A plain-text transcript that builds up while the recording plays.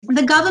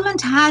the government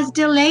has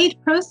delayed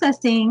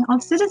processing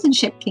of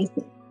citizenship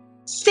cases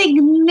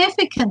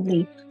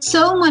significantly,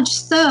 so much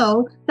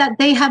so that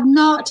they have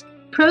not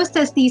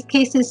processed these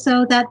cases,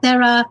 so that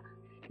there are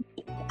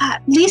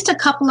at least a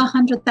couple of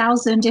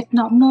 100,000, if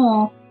not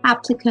more,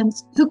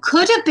 applicants who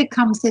could have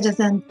become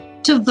citizens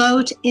to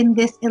vote in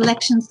this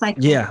election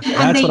cycle. Yeah,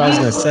 that's what I was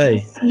going to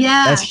say.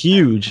 Yeah. That's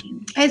huge.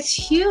 It's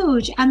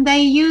huge. And they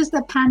use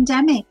the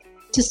pandemic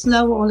to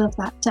slow all of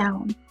that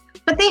down.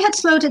 But they had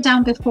slowed it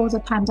down before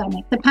the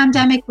pandemic. The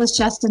pandemic was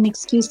just an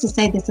excuse to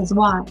say this is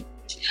why.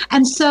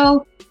 And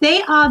so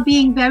they are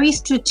being very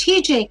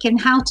strategic in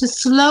how to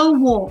slow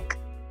walk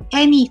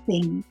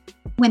anything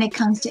when it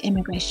comes to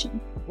immigration.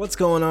 What's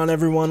going on,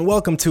 everyone?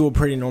 Welcome to A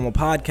Pretty Normal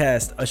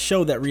Podcast, a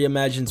show that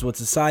reimagines what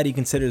society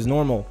considers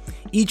normal.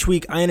 Each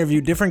week, I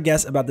interview different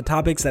guests about the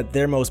topics that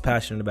they're most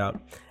passionate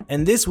about.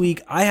 And this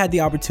week, I had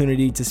the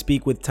opportunity to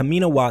speak with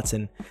Tahmina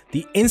Watson,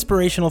 the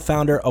inspirational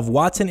founder of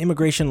Watson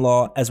Immigration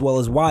Law, as well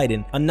as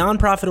Widen, a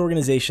nonprofit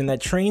organization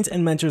that trains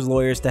and mentors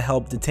lawyers to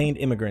help detained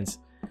immigrants.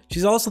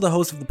 She's also the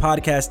host of the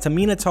podcast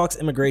Tahmina Talks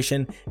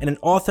Immigration and an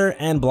author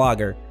and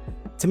blogger.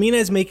 Tahmina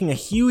is making a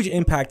huge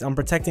impact on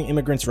protecting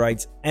immigrants'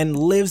 rights and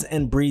lives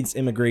and breathes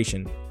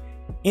immigration.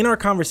 In our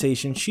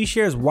conversation, she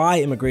shares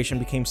why immigration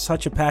became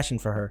such a passion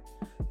for her.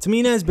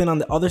 Tahmina has been on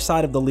the other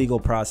side of the legal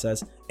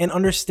process and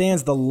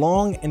understands the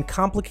long and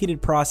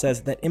complicated process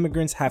that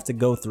immigrants have to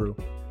go through.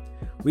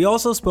 We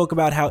also spoke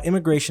about how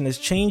immigration has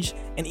changed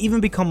and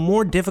even become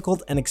more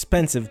difficult and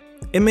expensive.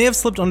 It may have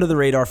slipped under the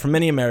radar for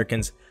many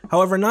Americans.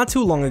 However, not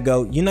too long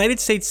ago, United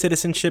States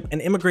Citizenship and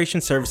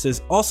Immigration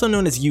Services, also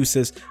known as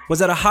USCIS,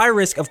 was at a high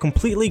risk of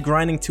completely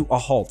grinding to a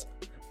halt.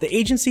 The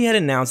agency had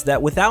announced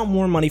that without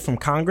more money from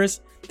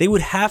Congress, they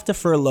would have to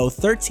furlough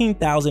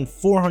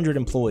 13,400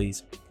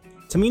 employees.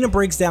 Tahmina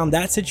breaks down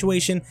that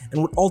situation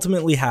and what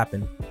ultimately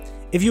happened.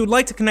 If you would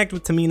like to connect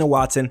with Tahmina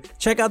Watson,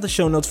 check out the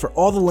show notes for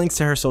all the links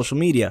to her social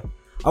media.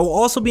 I will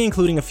also be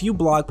including a few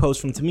blog posts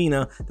from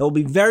Tahmina that will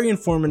be very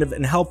informative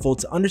and helpful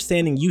to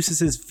understanding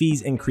USCIS's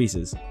fees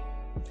increases.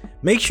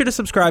 Make sure to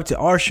subscribe to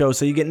our show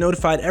so you get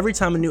notified every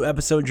time a new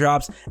episode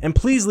drops, and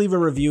please leave a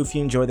review if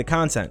you enjoy the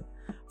content.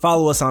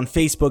 Follow us on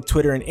Facebook,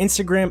 Twitter, and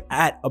Instagram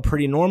at A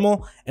Pretty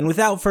Normal. And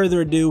without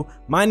further ado,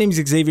 my name is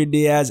Xavier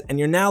Diaz, and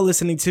you're now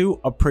listening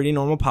to A Pretty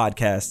Normal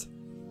Podcast.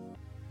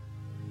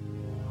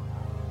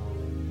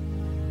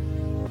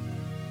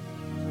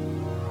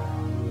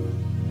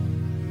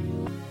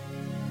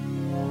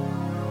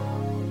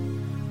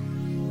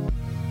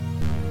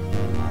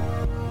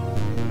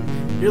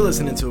 You're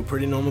listening to A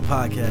Pretty Normal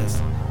Podcast,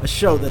 a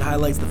show that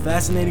highlights the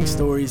fascinating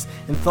stories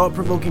and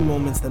thought-provoking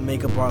moments that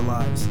make up our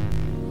lives.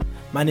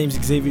 My name's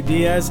Xavier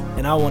Diaz,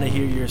 and I want to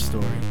hear your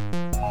story.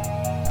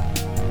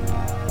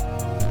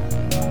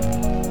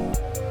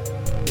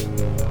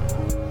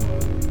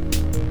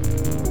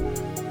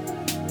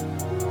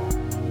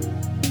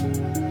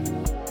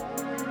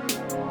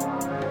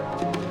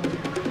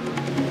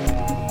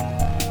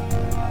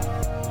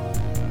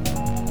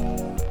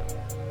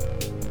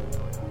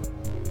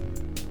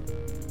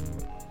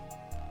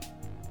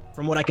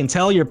 From what I can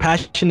tell, your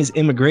passion is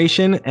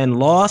immigration and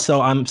law,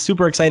 so I'm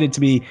super excited to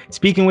be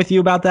speaking with you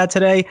about that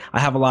today. I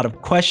have a lot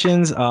of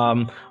questions,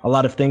 a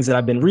lot of things that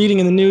I've been reading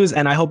in the news,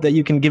 and I hope that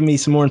you can give me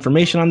some more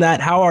information on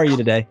that. How are you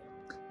today?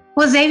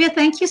 Well, Xavier,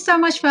 thank you so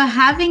much for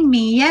having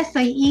me. Yes,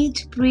 I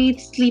eat, breathe,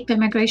 sleep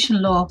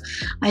immigration law.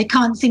 I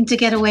can't seem to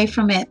get away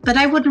from it, but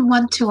I wouldn't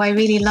want to. I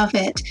really love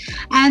it.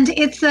 And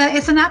it's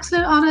an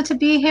absolute honor to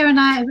be here, and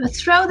I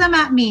throw them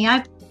at me.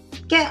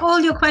 Get all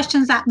your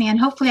questions at me and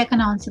hopefully I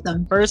can answer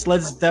them. First,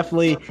 let's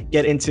definitely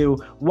get into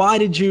why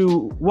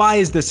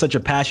is this such a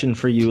passion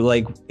for you?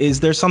 Like,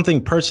 is there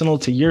something personal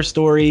to your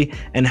story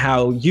and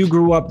how you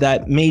grew up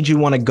that made you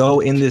want to go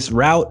in this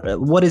route?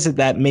 What is it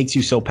that makes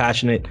you so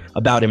passionate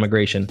about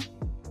immigration?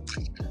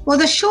 Well,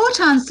 the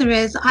short answer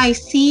is I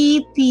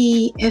see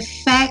the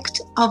effect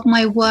of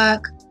my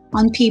work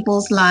on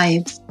people's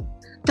lives.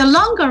 The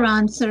longer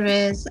answer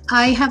is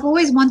I have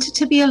always wanted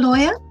to be a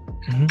lawyer.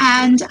 Mm-hmm.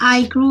 And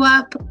I grew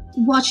up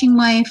watching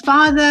my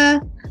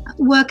father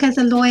work as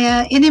a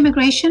lawyer in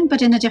immigration,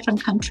 but in a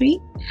different country.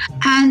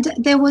 And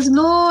there was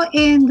law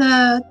in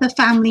the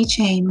family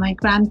chain, my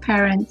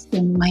grandparents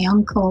and my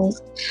uncles.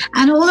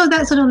 And all of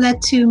that sort of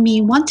led to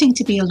me wanting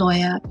to be a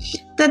lawyer.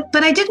 But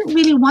I didn't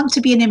really want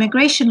to be an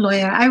immigration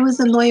lawyer. I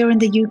was a lawyer in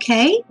the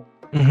UK,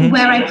 mm-hmm.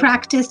 where I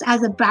practiced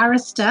as a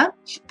barrister.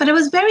 But I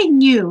was very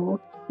new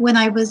when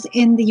I was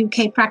in the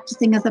UK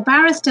practicing as a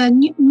barrister,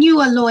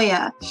 knew a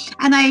lawyer.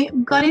 And I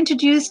got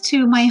introduced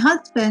to my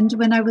husband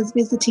when I was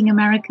visiting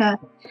America.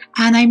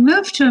 And I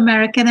moved to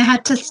America and I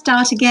had to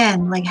start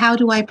again. Like, how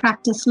do I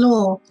practice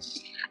law?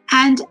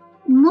 And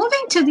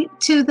moving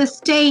to the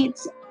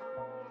States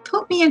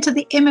put me into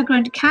the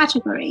immigrant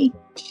category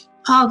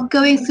of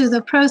going through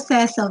the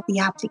process of the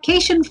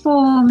application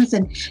forms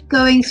and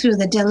going through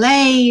the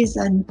delays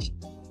and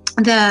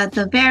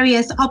the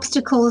various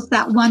obstacles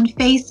that one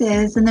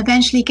faces, and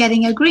eventually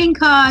getting a green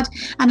card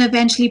and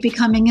eventually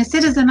becoming a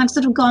citizen. I've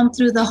sort of gone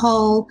through the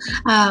whole,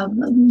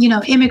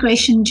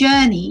 immigration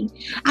journey.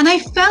 And I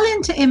fell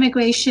into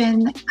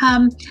immigration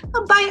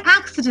by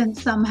accident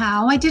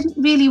somehow. I didn't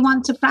really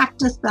want to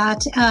practice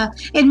that.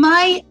 In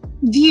my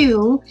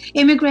view,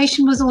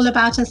 immigration was all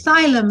about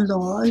asylum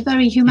law,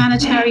 very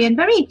humanitarian,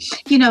 very,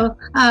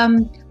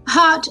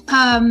 heart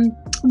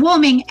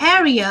warming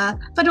area,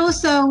 but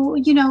also,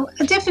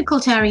 a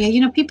difficult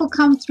area. People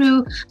come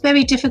through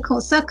very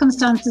difficult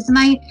circumstances, and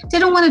I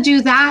didn't want to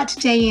do that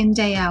day in,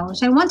 day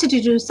out. I wanted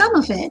to do some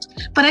of it,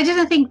 but I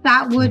didn't think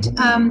that would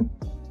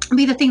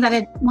be the thing that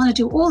I'd want to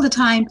do all the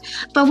time.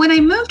 But when I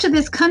moved to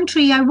this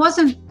country, it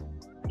wasn't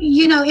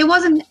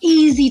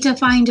easy to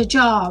find a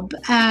job.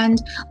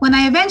 And when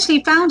I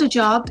eventually found a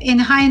job, in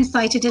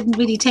hindsight, it didn't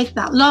really take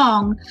that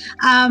long.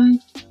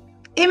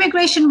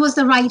 Immigration was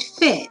the right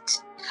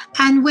fit.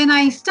 And when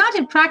I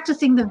started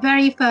practicing the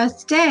very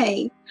first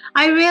day,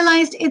 I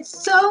realized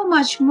it's so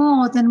much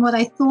more than what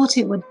I thought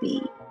it would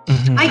be.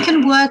 Mm-hmm. I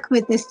can work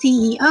with the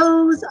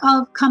CEOs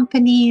of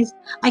companies.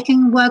 I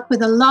can work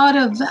with a lot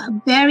of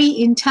very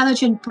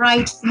intelligent,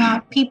 bright,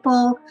 smart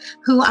people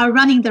who are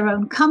running their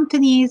own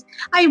companies.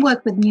 I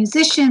work with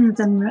musicians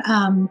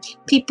and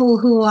people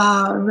who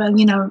are,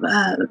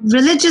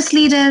 religious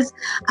leaders.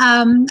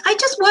 I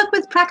just work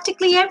with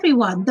practically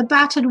everyone. The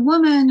battered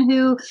woman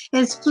who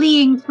is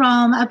fleeing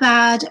from a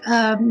bad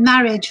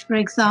marriage, for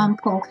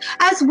example,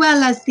 as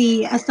well as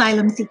the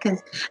asylum seekers.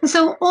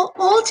 So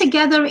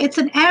altogether, it's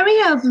an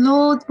area of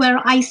law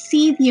where I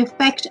see the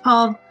effect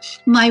of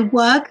my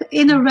work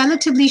in a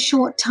relatively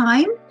short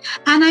time,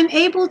 and I'm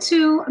able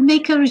to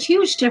make a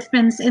huge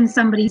difference in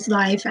somebody's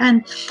life.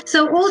 And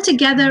so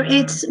altogether,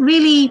 it's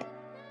really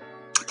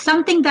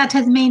something that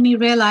has made me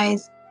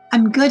realize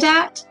I'm good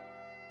at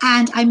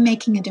and I'm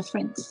making a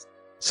difference.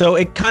 So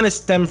it kind of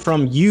stemmed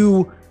from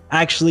you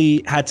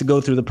actually had to go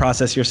through the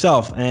process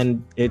yourself.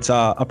 And it's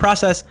a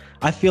process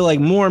I feel like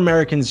more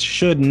Americans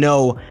should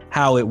know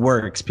how it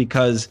works,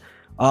 because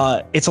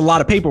it's a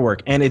lot of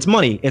paperwork and it's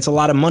money. It's a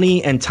lot of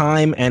money and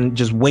time and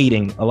just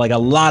waiting. Like a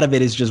lot of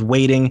it is just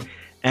waiting.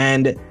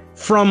 And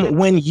from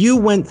when you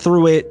went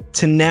through it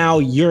to now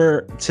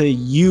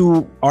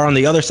you are on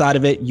the other side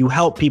of it, you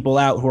help people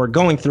out who are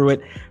going through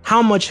it.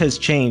 How much has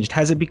changed?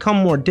 Has it become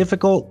more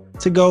difficult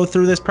to go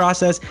through this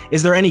process?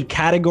 Is there any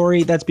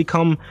category that's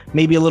become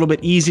maybe a little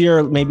bit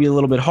easier, maybe a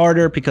little bit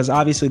harder? Because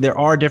obviously there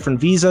are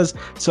different visas.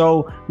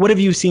 So what have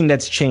you seen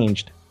that's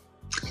changed?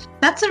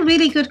 That's a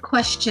really good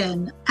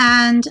question.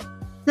 And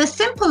the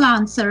simple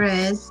answer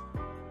is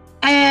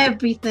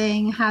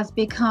everything has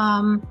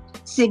become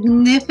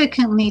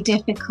significantly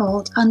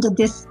difficult under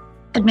this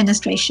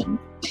administration.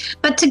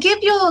 But to give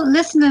your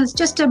listeners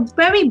just a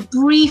very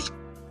brief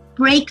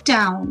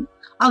breakdown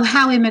of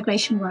how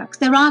immigration works,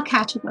 there are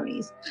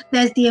categories.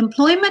 There's the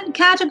employment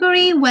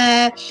category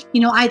where,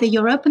 either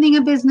you're opening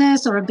a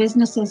business or a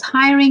business is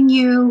hiring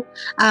you.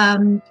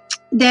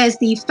 There's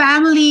the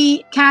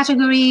family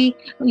category.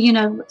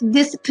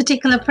 This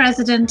particular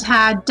president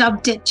had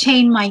dubbed it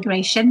chain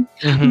migration.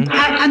 Mm-hmm.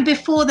 And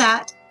before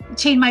that,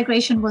 chain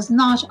migration was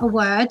not a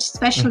word,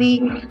 especially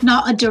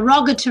not a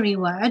derogatory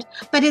word,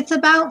 but it's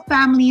about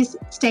families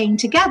staying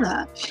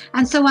together.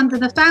 And so under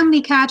the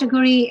family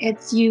category,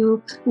 it's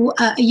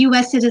a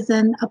US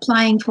citizen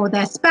applying for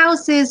their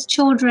spouses,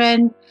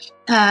 children,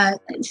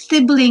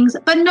 siblings,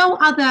 but no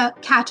other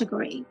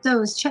category.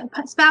 Those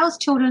spouse,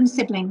 children,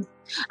 siblings.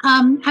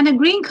 And a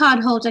green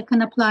card holder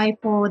can apply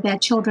for their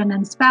children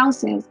and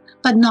spouses,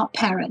 but not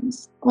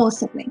parents or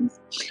siblings.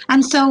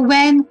 And so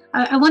when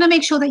I want to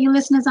make sure that your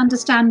listeners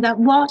understand that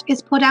what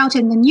is put out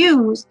in the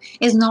news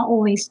is not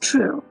always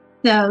true.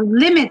 The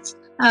limits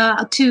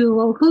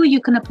to who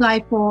you can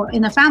apply for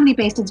in a family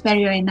base is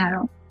very, very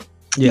narrow.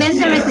 Yes. Then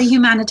there is the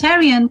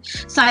humanitarian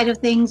side of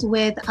things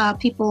with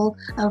people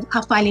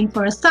are filing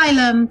for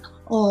asylum,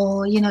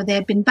 or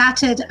they've been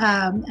battered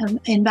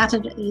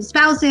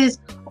spouses,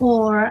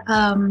 or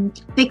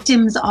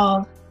victims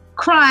of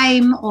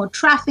crime or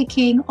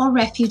trafficking or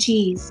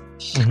refugees.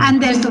 Mm-hmm.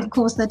 And there's of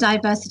course the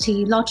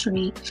diversity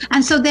lottery.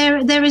 And so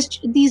there is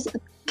these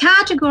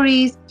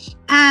categories,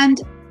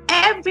 and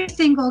every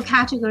single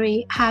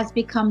category has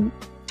become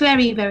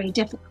very, very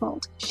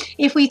difficult.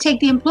 If we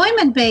take the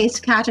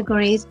employment-based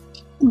categories,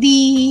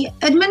 the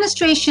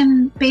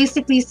administration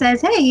basically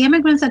says, hey,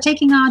 immigrants are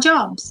taking our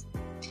jobs.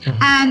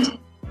 Mm-hmm. And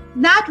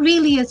that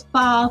really is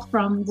far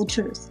from the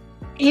truth.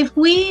 If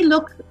we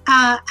look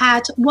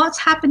at what's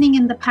happening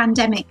in the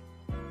pandemic,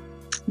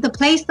 the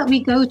place that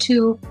we go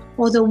to,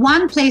 or the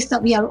one place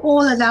that we are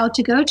all allowed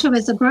to go to,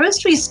 is a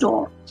grocery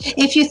store.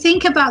 If you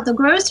think about the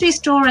grocery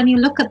store and you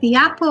look at the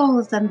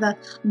apples and the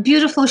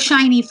beautiful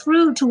shiny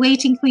fruit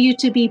waiting for you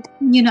to be,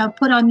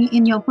 put on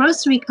in your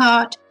grocery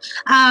cart,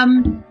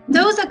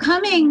 those are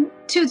coming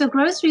to the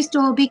grocery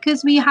store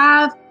because we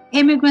have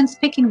immigrants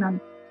picking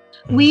them.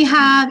 We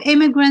have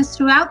immigrants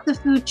throughout the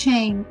food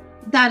chain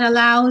that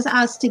allows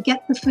us to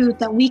get the food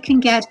that we can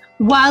get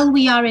while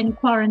we are in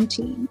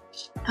quarantine.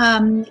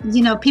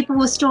 People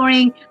were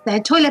storing their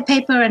toilet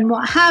paper and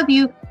what have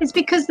you. It's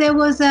because there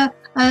was a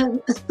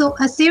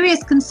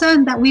serious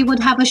concern that we would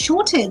have a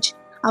shortage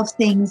of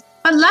things.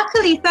 But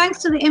luckily, thanks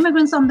to the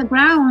immigrants on the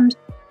ground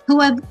who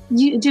are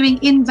doing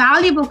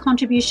invaluable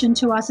contribution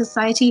to our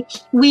society,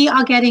 we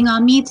are getting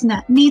our needs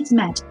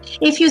met.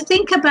 If you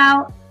think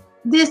about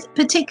this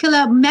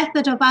particular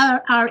method of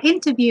our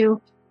interview,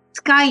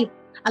 Skype,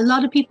 a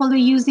lot of people are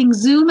using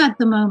Zoom at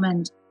the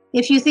moment.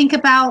 If you think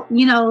about,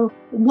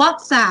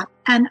 WhatsApp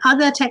and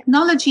other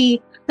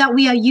technology that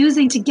we are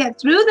using to get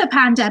through the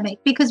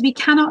pandemic because we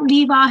cannot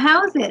leave our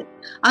houses.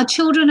 Our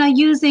children are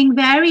using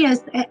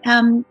various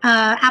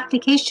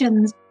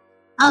applications.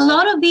 A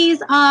lot of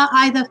these are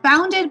either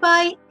founded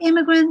by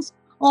immigrants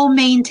or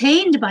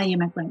maintained by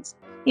immigrants.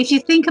 If you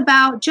think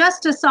about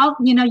just your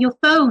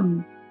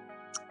phone,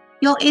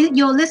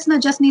 your listener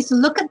just needs to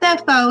look at their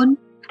phone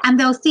and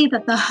they'll see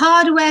that the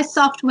hardware,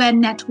 software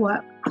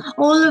network,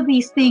 all of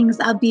these things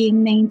are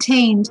being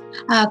maintained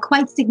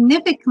quite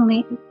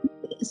significantly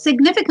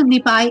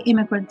by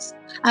immigrants.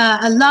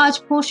 A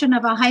large portion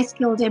of our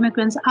high-skilled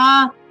immigrants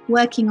are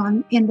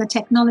working in the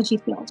technology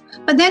field.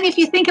 But then if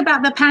you think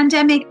about the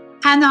pandemic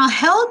and our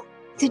health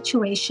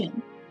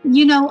situation,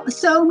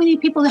 so many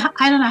people,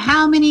 I don't know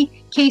how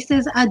many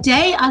cases a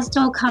day are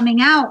still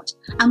coming out,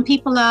 and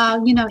people are,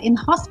 in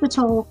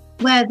hospital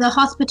where the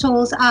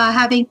hospitals are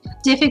having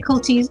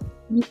difficulties,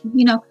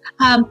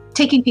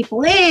 taking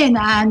people in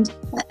and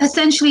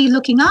essentially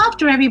looking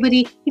after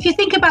everybody. If you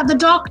think about the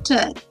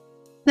doctors,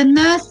 the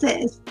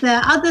nurses,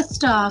 the other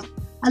staff,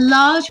 a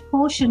large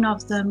portion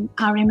of them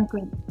are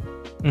immigrants.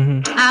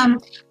 Mm-hmm.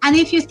 And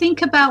if you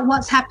think about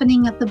what's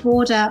happening at the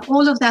border,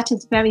 all of that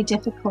is very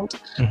difficult.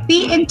 Mm-hmm.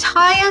 The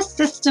entire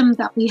system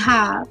that we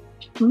have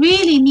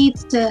really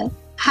needs to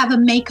have a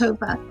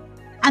makeover.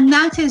 And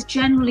that is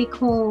generally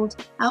called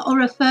or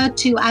referred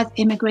to as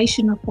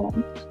immigration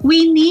reform.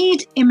 We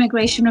need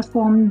immigration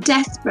reform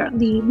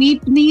desperately.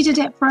 We've needed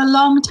it for a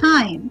long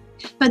time.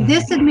 But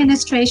this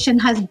administration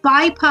has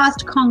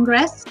bypassed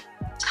Congress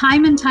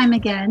time and time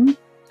again,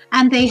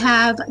 and they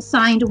have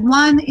signed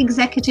one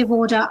executive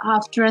order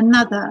after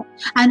another.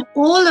 And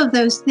all of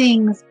those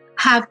things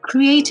have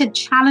created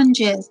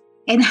challenges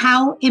in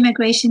how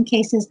immigration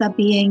cases are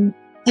being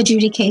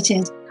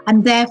adjudicated,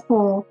 and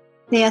therefore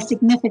they are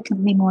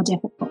significantly more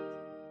difficult.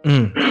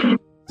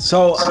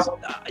 So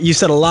you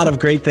said a lot of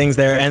great things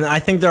there, and I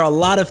think there are a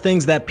lot of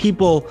things that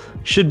people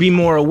should be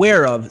more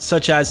aware of,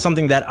 such as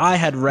something that I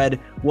had read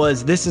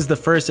was this is the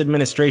first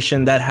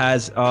administration that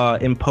has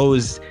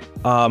imposed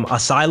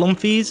asylum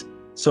fees.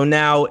 So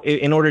now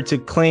in order to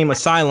claim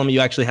asylum, you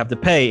actually have to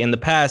pay. In the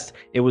past,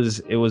 there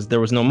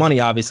was no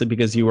money, obviously,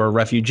 because you were a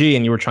refugee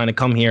and you were trying to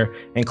come here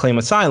and claim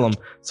asylum.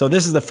 So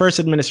this is the first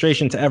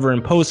administration to ever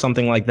impose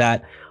something like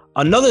that.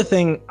 Another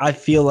thing I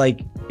feel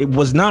like it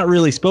was not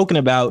really spoken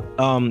about,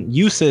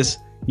 USCIS,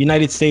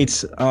 United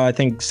States, I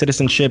think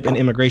Citizenship and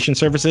Immigration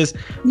Services,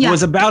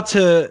 was about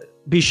to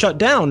be shut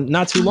down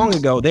not too long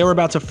ago. They were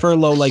about to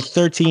furlough like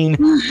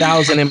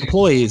 13,000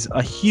 employees,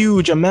 a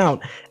huge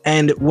amount.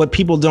 And what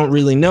people don't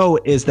really know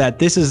is that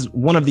this is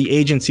one of the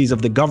agencies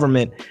of the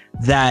government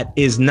that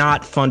is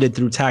not funded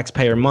through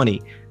taxpayer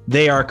money.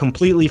 They are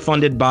completely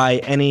funded by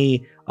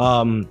any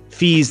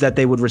fees that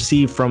they would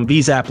receive from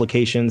visa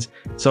applications.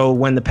 So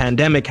when the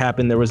pandemic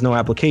happened, there was no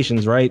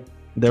applications, right?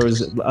 There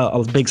was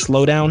a big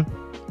slowdown.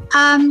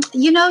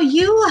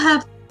 You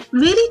have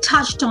really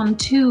touched on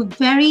two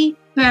very,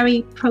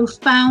 very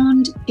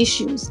profound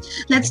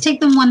issues. Let's take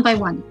them one by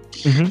one.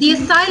 Mm-hmm. The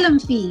asylum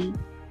fee.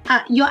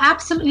 You're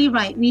absolutely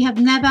right. We have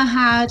never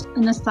had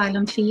an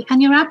asylum fee.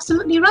 And you're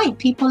absolutely right.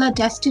 People are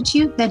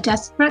destitute. They're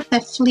desperate. They're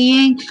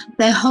fleeing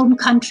their home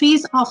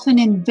countries, often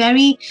in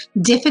very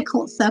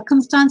difficult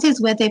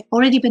circumstances where they've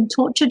already been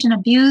tortured and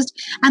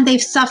abused, and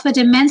they've suffered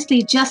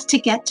immensely just to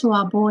get to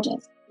our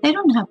borders. They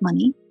don't have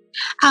money.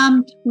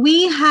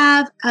 We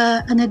have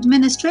an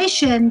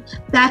administration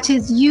that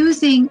is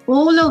using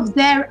all of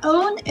their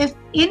own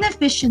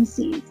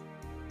inefficiencies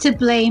to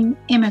blame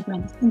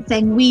immigrants and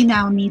saying we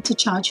now need to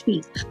charge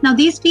fees. Now,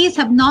 these fees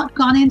have not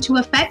gone into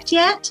effect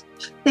yet.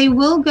 They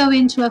will go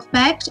into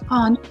effect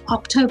on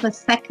October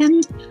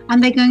 2nd,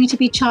 and they're going to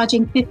be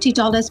charging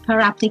 $50 per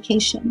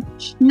application.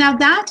 Now,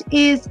 that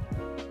is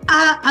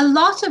a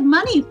lot of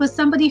money for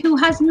somebody who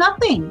has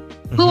nothing,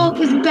 who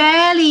is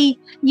barely,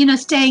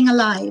 staying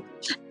alive.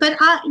 But,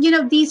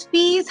 these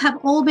fees have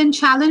all been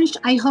challenged.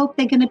 I hope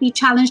they're going to be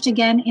challenged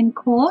again in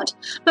court.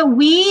 But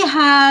we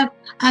have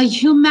a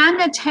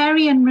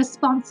humanitarian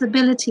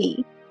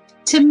responsibility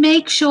to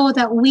make sure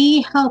that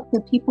we help the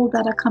people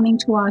that are coming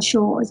to our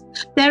shores.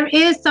 There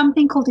is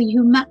something called the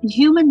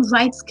Human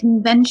Rights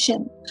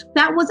Convention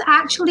that was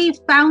actually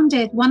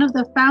founded. One of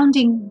the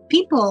founding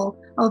people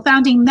or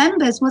founding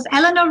members was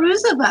Eleanor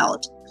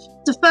Roosevelt,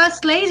 the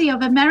First Lady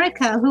of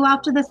America, who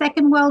after the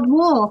Second World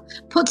War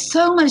put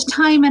so much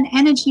time and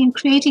energy in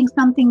creating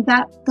something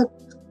that the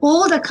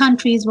all the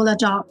countries will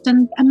adopt,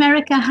 and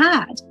America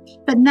had.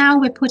 But now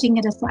we're putting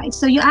it aside.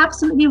 So you're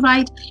absolutely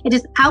right. It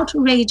is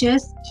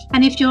outrageous.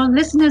 And if your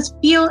listeners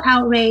feel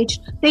outraged,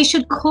 they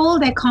should call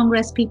their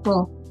Congress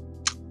people,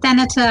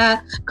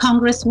 senator,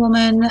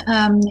 congresswoman,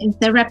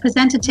 their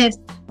representatives,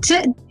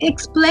 to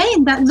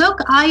explain that, look,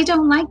 I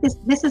don't like this.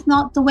 This is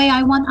not the way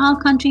I want our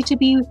country to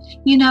be,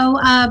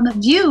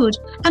 viewed.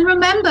 And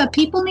remember,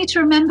 people need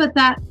to remember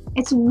that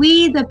it's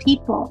we the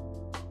people.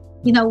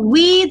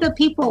 We the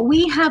people,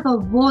 we have a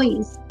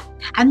voice,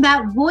 and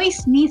that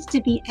voice needs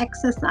to be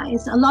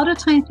exercised. A lot of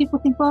times people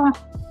think, well,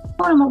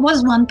 what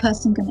is one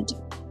person going to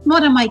do?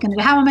 What am I going to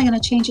do? How am I going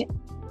to change it?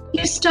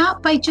 You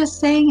start by just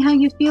saying how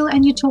you feel,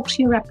 and you talk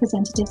to your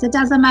representatives. It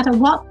doesn't matter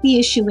what the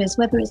issue is,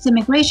 whether it's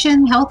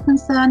immigration, health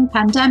concern,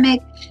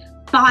 pandemic,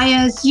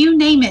 fires, you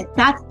name it.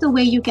 That's the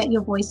way you get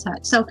your voice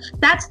heard. So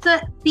that's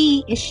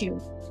the issue.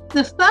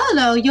 The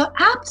furlough, you're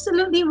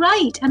absolutely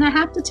right. And I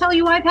have to tell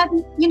you, I've had,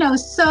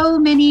 so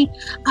many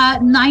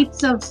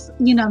nights of,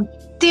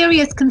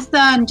 serious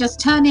concern, just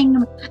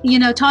turning,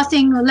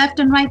 tossing left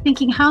and right,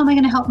 thinking, how am I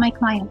going to help my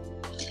client?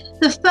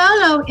 The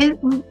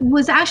furlough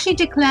was actually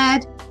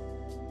declared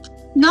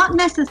not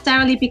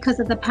necessarily because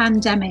of the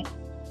pandemic.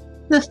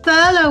 The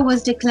furlough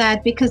was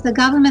declared because the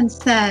government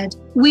said,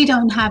 we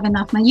don't have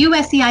enough money.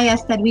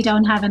 USCIS said we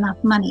don't have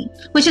enough money,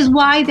 which is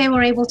why they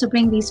were able to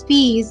bring these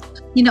fees,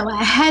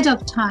 ahead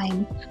of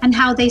time, and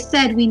how they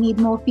said we need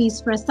more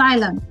fees for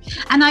asylum.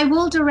 And I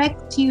will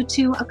direct you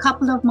to a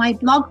couple of my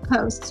blog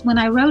posts when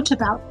I wrote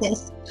about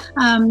this.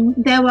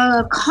 There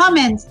were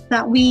comments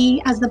that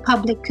we as the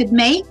public could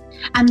make,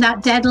 and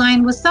that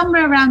deadline was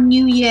somewhere around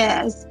New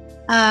Year's.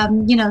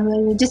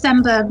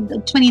 December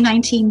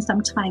 2019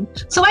 sometime.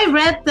 So I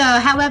read the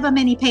however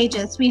many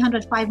pages,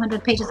 300,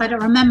 500 pages, I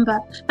don't remember,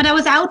 but I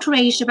was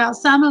outraged about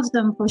some of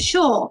them for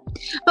sure.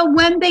 But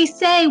when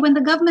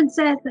the government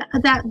says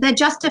that they're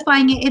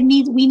justifying it,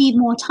 we need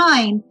more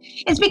time,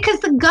 it's because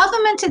the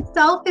government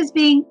itself is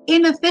being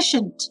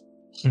inefficient.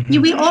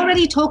 Mm-hmm. We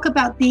already talk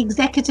about the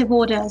executive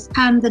orders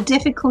and the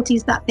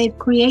difficulties that they've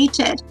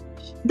created.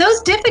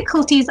 Those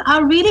difficulties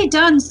are really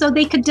done so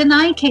they could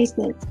deny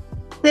cases.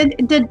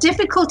 The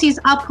difficulties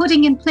are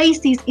putting in place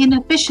these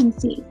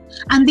inefficiencies,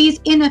 and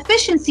these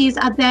inefficiencies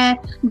are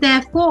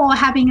therefore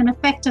having an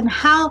effect on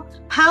how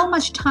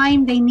much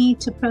time they need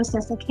to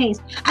process a case.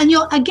 And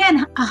you're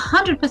again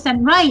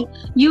 100% right.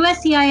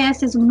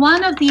 USCIS is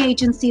one of the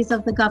agencies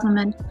of the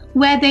government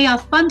where they are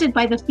funded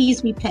by the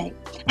fees we pay.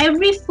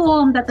 Every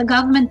form that the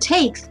government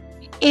takes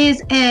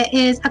is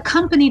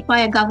accompanied by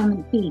a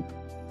government fee,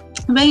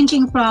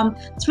 ranging from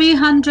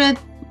 $300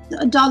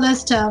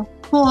 to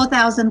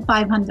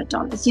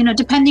 $4,500,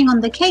 depending on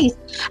the case.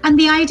 And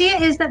the idea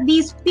is that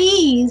these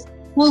fees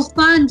will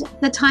fund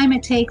the time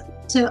it takes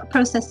to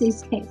process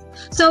these cases.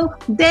 So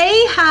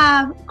they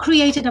have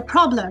created a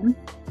problem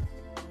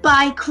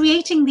by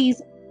creating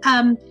these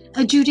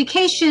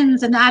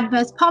adjudications and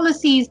adverse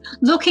policies,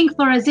 looking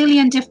for a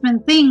zillion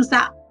different things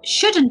that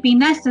shouldn't be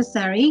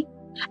necessary.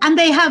 And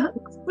they have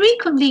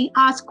frequently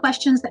asked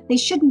questions that they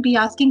shouldn't be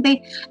asking.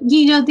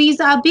 These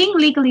are being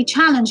legally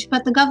challenged,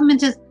 but the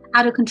government is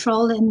out of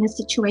control in this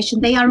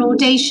situation. They are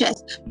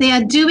audacious. They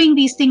are doing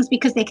these things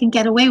because they can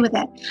get away with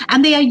it.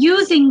 And they are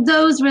using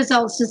those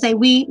results to say,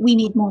 we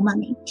need more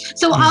money.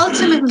 So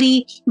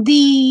ultimately,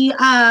 the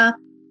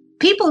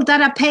people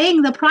that are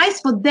paying the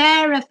price for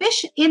their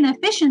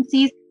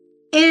inefficiencies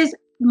is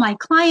my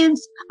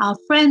clients, our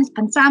friends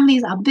and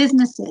families, our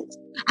businesses.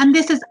 And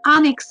this is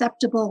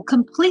unacceptable,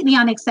 completely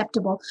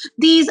unacceptable.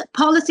 These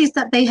policies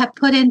that they have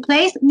put in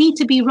place need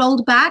to be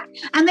rolled back,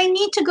 and they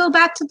need to go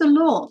back to the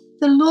law.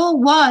 The law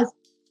was,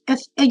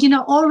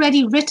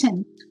 already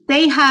written.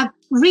 They have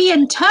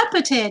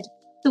reinterpreted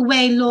the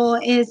way law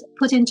is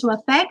put into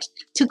effect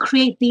to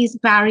create these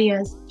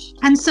barriers.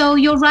 And so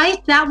you're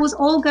right, that was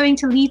all going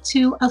to lead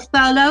to a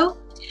furlough.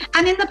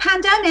 And in the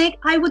pandemic,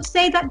 I would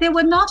say that there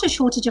were not a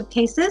shortage of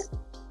cases.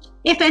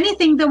 If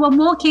anything, there were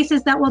more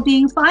cases that were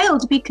being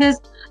filed because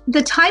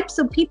the types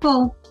of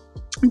people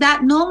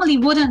that normally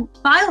wouldn't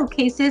file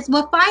cases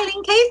were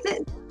filing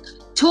cases.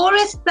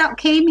 Tourists that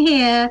came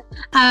here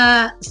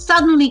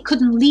suddenly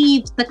couldn't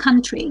leave the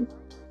country,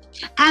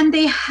 and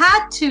they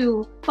had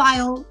to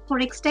file for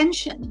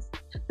extensions.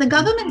 The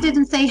government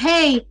didn't say,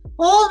 hey,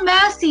 all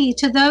mercy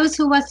to those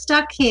who are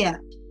stuck here.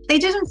 They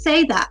didn't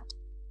say that.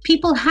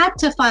 People had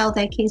to file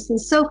their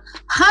cases. So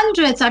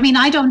hundreds,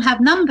 I don't have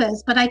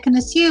numbers, but I can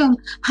assume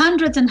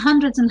hundreds and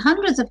hundreds and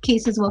hundreds of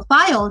cases were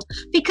filed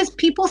because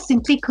people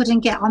simply couldn't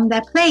get on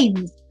their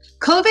planes.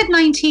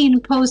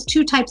 COVID-19 posed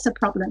two types of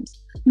problems.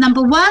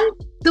 Number one,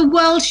 the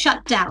world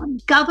shut down.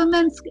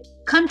 Governments,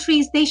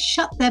 countries, they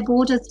shut their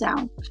borders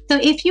down. So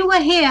if you were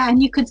here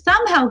and you could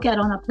somehow get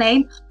on a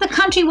plane, the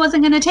country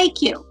wasn't going to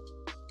take you.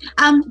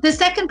 The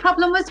second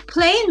problem was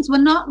planes were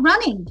not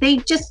running. They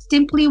just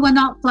simply were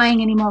not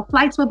flying anymore.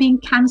 Flights were being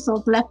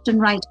cancelled left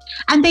and right.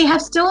 And they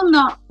have still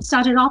not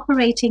started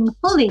operating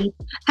fully,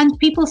 and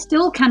people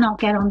still cannot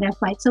get on their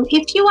flights. So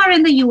if you are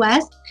in the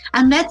US,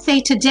 and let's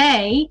say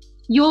today,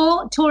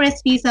 your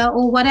tourist visa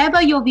or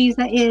whatever your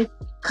visa is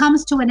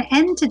comes to an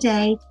end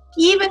today,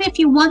 even if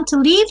you want to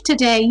leave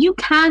today, you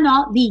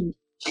cannot leave.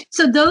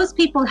 So those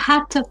people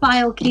had to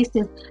file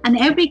cases, and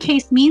every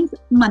case means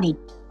money.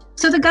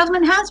 So the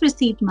government has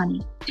received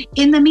money.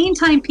 In the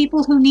meantime,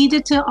 people who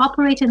needed to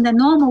operate in the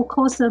normal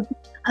course of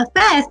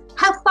affairs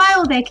have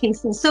filed their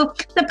cases. So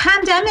the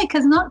pandemic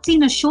has not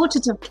seen a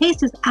shortage of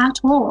cases at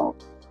all.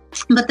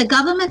 But the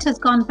government has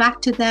gone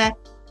back to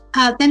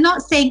they're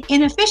not saying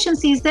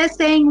inefficiencies, they're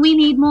saying we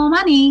need more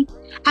money.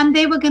 And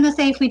they were going to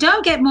say, if we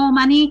don't get more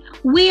money,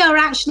 we are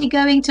actually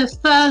going to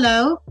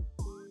furlough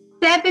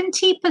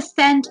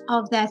 70%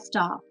 of their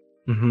staff.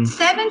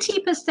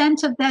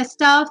 70% of their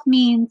staff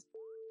means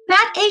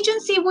that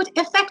agency would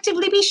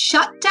effectively be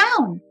shut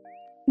down.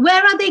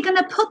 Where are they going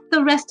to put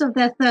the rest of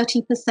their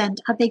 30%?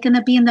 Are they going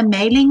to be in the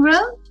mailing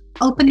room,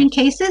 opening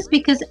cases?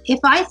 Because if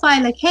I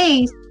file a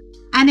case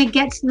and it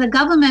gets to the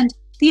government,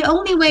 the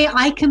only way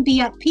I can be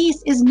at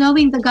peace is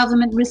knowing the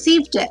government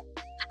received it.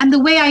 And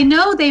the way I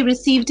know they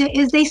received it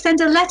is they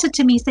send a letter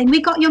to me saying,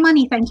 we got your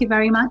money, thank you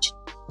very much.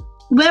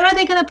 Where are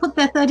they going to put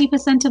their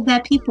 30% of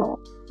their people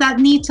that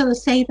need to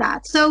say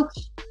that? So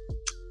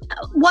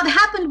what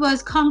happened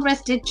was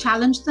Congress did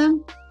challenge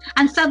them.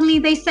 And suddenly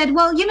they said,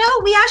 well, we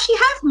actually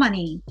have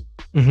money.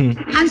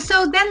 And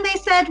so then they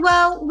said,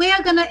 well, we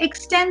are going to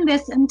extend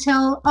this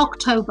until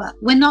October.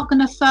 We're not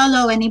going to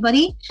furlough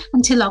anybody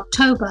until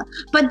October.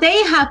 But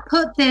they have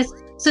put this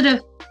sort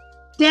of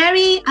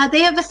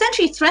they have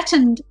essentially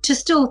threatened to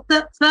still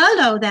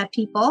furlough their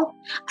people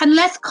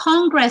unless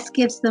Congress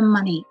gives them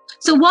money.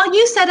 So what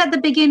you said at the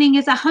beginning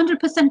is 100%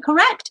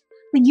 correct.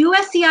 The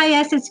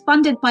USCIS is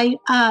funded by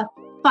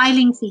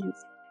filing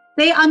fees.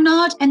 They are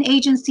not an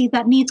agency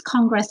that needs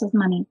Congress's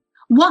money.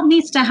 What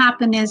needs to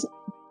happen is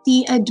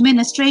the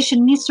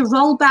administration needs to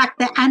roll back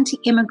the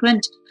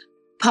anti-immigrant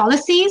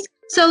policies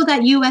so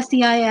that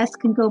USCIS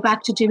can go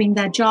back to doing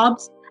their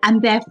jobs,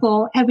 and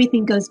therefore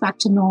everything goes back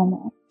to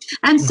normal.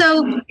 And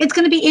so it's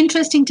going to be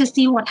interesting to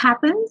see what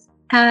happens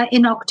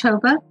in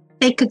October.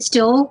 They could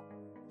still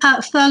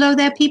furlough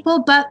their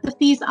people, but the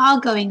fees are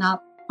going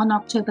up on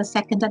October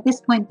 2nd. At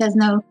this point,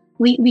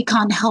 we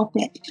can't help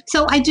it.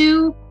 So I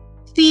do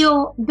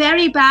feel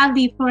very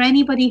badly for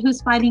anybody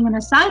who's filing an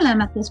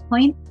asylum at this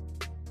point.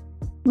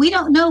 We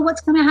don't know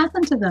what's going to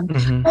happen to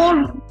them.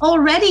 Or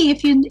already,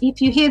 if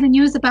you hear the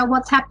news about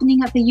what's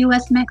happening at the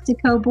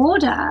US-Mexico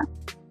border,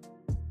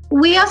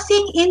 we are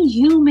seeing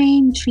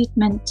inhumane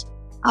treatment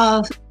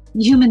of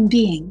human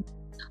beings.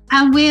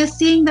 And we're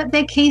seeing that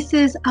their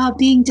cases are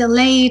being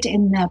delayed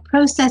in their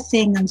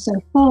processing and so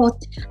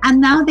forth. And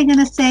now they're going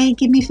to say,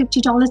 give me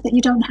 $50 that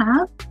you don't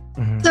have.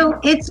 So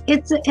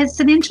it's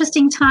an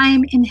interesting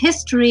time in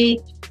history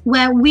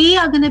where we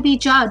are going to be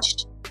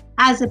judged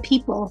as a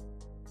people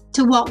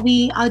to what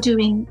we are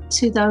doing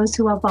to those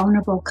who are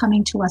vulnerable,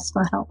 coming to us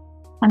for help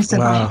and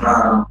survival.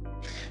 Wow.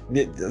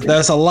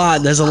 There's a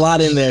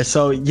lot in there.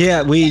 So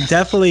yeah, we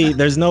definitely,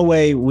 there's no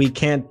way we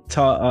can't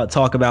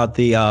talk about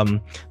the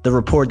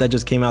report that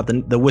just came out, the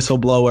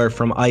whistleblower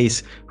from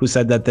ICE who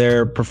said that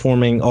they're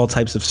performing all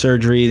types of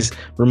surgeries,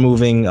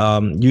 removing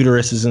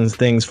uteruses and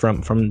things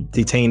from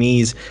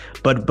detainees.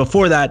 But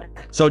before that,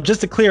 so just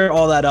to clear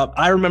all that up,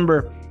 I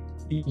remember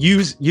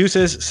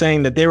USIS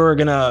saying that they were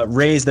going to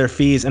raise their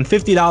fees, and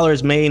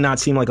 $50 may not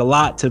seem like a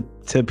lot to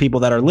people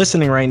that are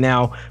listening right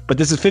now, but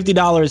this is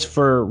 $50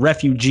 for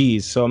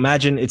refugees. So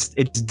imagine it's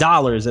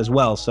dollars as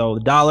well. So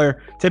the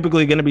dollar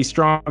typically going to be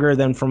stronger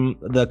than from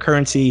the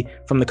currency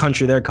from the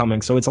country they're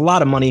coming. So it's a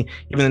lot of money,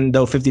 even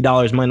though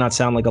 $50 might not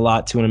sound like a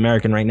lot to an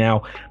American right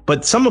now.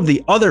 But some of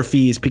the other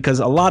fees, because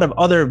a lot of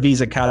other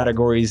visa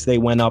categories, they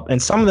went up, and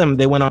some of them,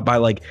 they went up by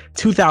like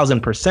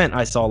 2,000%.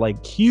 I saw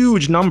like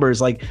huge numbers,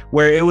 like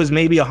where it was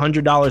maybe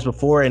 $100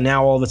 before, and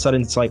now all of a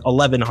sudden it's like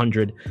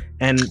 $1,100.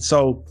 And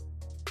so,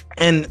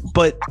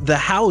 but the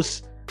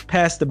House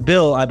passed a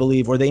bill, I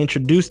believe, or they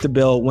introduced a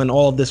bill when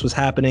all of this was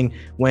happening,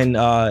 when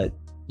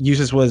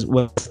USIS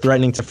was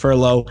threatening to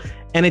furlough.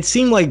 And it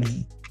seemed like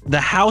the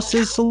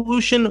House's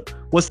solution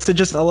was to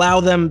just allow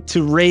them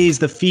to raise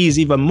the fees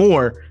even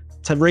more,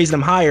 to raise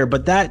them higher.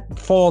 But that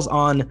falls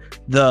on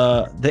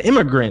the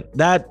immigrant.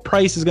 That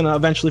price is going to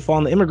eventually fall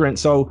on the immigrant.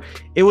 So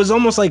it was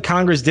almost like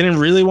Congress didn't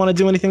really want to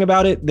do anything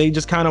about it. They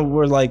just kind of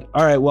were like,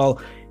 all right, well,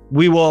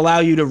 we will allow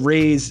you to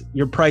raise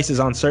your prices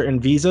on certain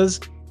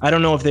visas. I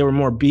don't know if they were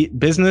more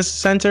business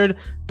centered,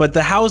 but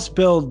the House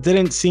bill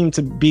didn't seem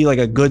to be like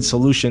a good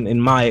solution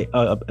in my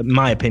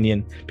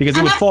opinion, because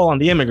it would fall on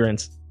the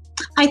immigrants.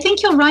 I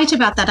think you're right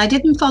about that. I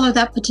didn't follow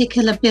that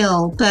particular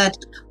bill, but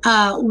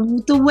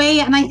the way,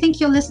 and I think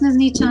your listeners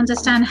need to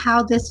understand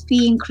how this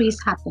fee increase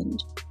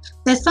happened.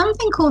 There's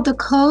something called the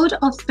Code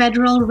of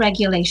Federal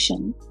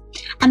Regulation,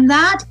 and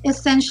that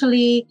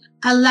essentially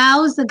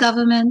allows the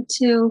government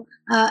to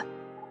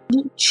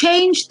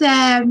change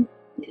their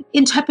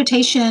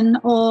interpretation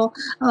or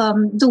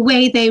the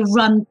way they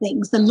run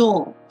things, the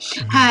law,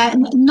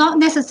 and not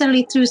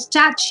necessarily through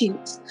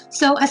statutes.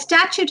 So a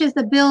statute is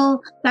the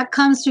bill that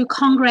comes through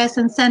Congress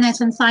and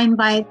Senate and signed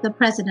by the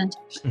president.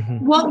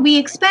 What we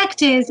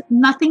expect is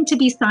nothing to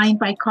be signed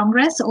by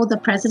Congress or the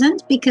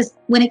president, because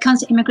when it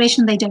comes to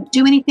immigration, they don't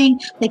do anything.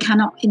 They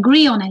cannot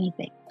agree on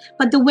anything.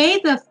 But the way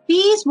the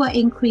fees were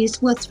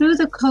increased were through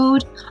the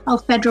Code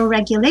of Federal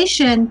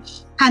Regulation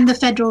and the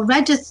Federal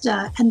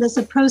Register, and there's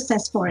a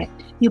process for it.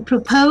 You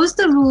propose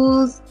the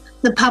rules,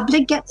 the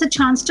public gets a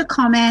chance to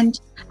comment,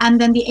 and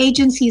then the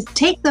agencies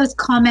take those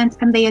comments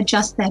and they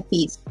adjust their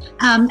fees.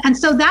 And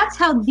so that's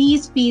how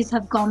these fees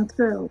have gone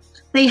through.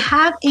 They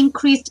have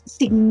increased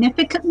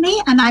significantly,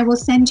 and I will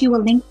send you a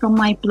link from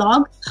my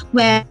blog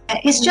where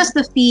it's just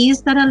the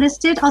fees that are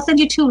listed. I'll send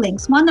you 2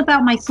 links, one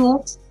about my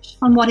thoughts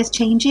on what is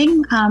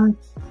changing.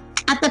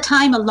 At the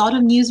time, a lot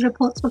of news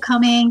reports were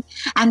coming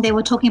and they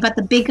were talking about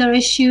the bigger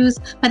issues.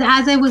 But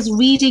as I was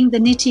reading the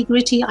nitty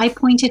gritty, I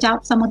pointed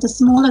out some of the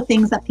smaller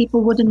things that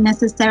people wouldn't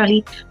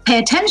necessarily pay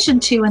attention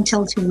to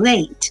until too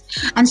late.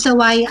 And so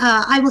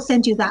I will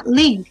send you that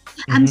link.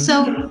 And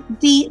so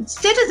the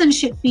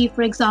citizenship fee,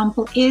 for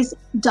example, is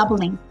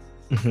doubling.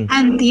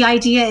 And the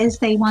idea is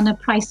they want to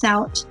price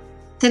out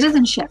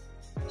citizenship.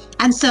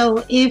 And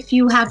so if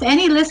you have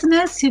any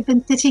listeners who've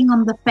been sitting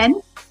on the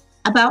fence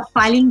about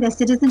filing their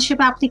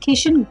citizenship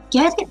application,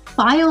 get it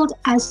filed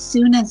as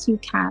soon as you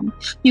can.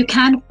 You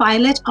can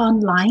file it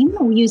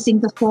online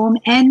using the form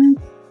N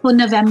for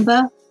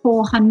November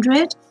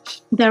 400.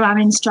 There are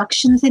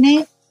instructions in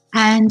it,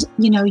 and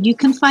you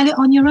can file it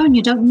on your own.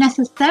 You don't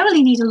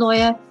necessarily need a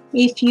lawyer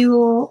if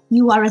you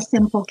are a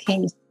simple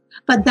case.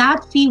 But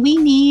that fee, we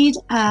need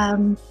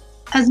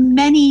as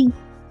many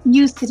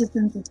new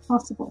citizens as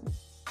possible.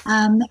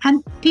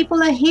 And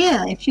people are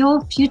here. If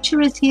your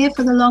future is here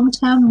for the long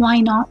term,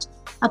 why not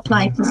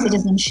apply for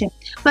citizenship?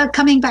 But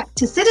coming back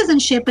to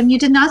citizenship, and you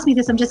didn't ask me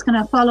this, I'm just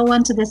going to follow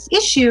on to this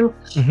issue.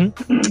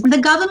 The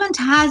government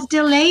has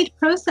delayed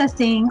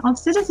processing of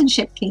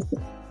citizenship cases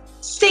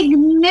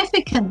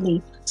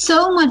significantly,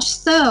 so much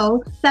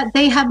so that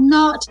they have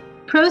not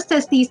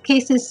processed these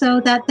cases, so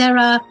that there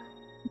are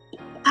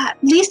at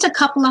least a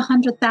couple of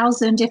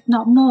 100,000, if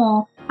not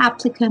more,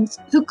 applicants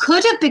who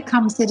could have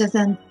become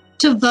citizens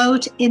to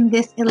vote in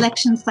this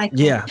election cycle.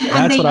 Yeah,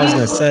 that's what I was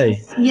going to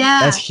say. Yeah.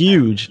 That's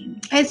huge.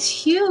 It's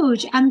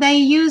huge. And they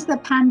use the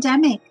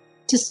pandemic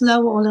to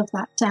slow all of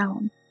that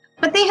down.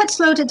 But they had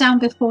slowed it down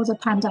before the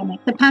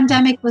pandemic. The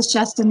pandemic was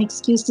just an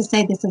excuse to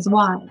say this is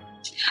why.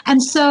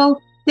 And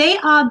so they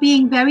are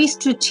being very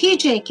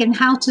strategic in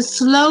how to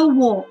slow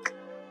walk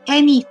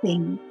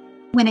anything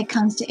when it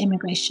comes to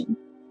immigration.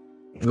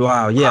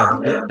 Wow,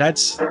 yeah,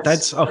 that's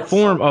a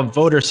form of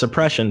voter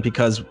suppression,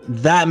 because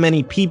that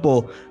many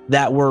people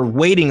that were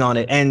waiting on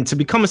it, and to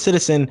become a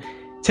citizen,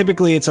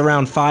 typically it's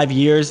around 5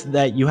 years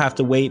that you have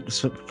to wait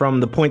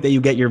from the point that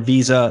you get your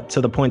visa to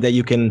the point that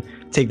you can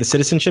take the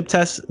citizenship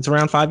test. It's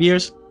around 5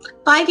 years.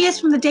 5 years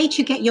from the date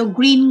you get your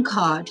green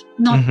card,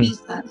 not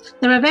visa.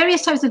 There are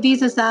various types of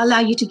visas that allow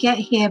you to get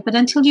here, but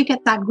until you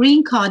get that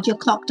green card, your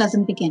clock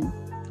doesn't begin.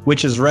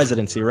 Which is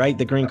residency, right?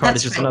 The green card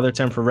is just another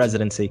term for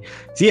residency.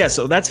 So yeah,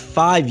 so that's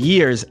 5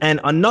 years. And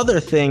another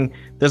thing,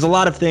 there's a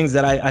lot of things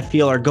that I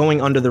feel are going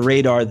under the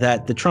radar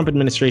that the Trump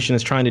administration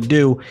is trying to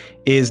do.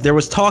 Is there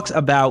was talks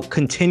about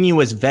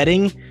continuous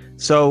vetting.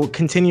 So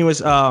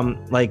continuous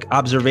like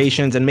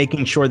observations and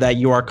making sure that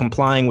you are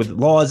complying with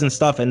laws and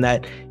stuff, and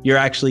that you're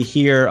actually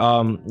here.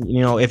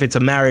 If it's a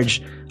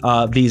marriage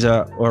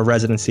visa or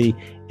residency,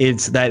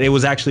 it's that it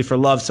was actually for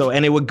love. So,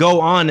 and it would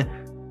go on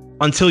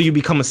until you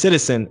become a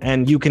citizen,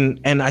 and you can,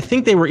 and I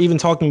think they were even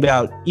talking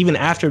about, even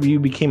after you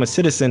became a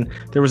citizen,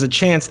 there was a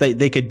chance that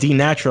they could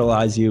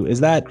denaturalize you.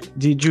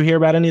 Did you hear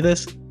about any of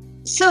this?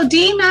 So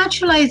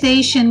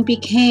denaturalization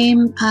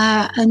became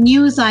a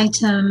news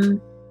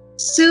item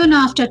soon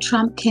after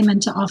Trump came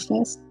into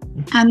office.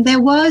 And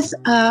there was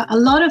a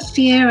lot of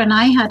fear, and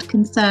I had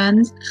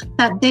concerns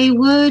that they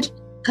would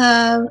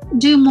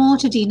do more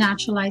to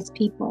denaturalize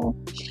people.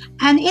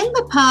 And in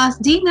the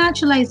past,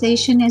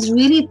 denaturalization is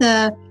really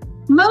the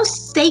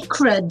most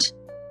sacred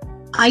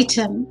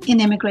item in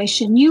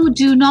immigration. You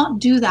do not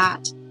do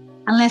that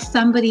unless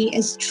somebody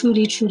is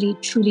truly, truly,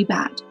 truly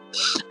bad,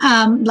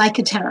 like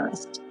a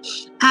terrorist.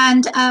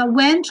 And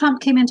when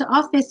Trump came into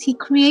office, he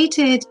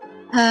created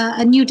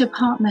a new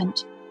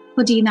department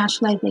for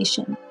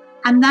denaturalization.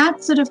 And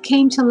that sort of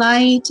came to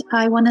light,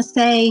 I want to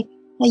say,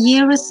 a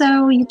year or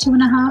so,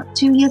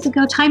 2 years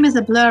ago. Time is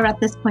a blur at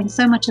this point.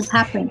 So much has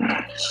happened.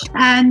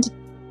 And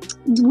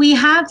we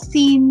have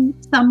seen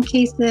some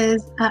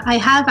cases. I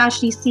have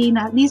actually seen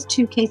at least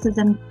 2 cases,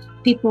 and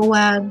people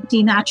were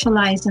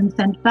denaturalized and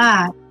sent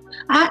back.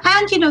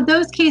 And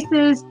those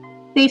cases,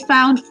 they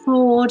found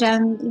fraud,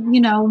 and,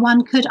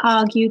 one could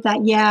argue that,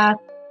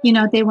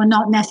 they were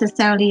not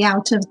necessarily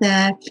out of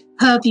their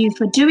purview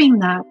for doing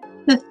that.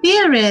 The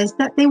fear is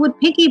that they would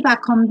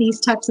piggyback on these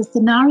types of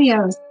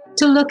scenarios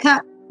to look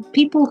at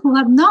people who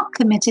have not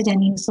committed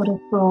any sort of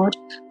fraud,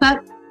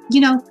 but,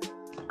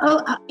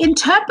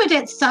 interpret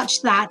it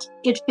such that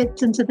it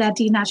fits into their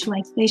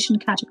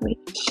denaturalization category.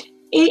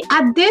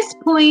 At this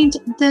point,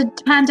 the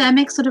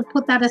pandemic sort of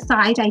put that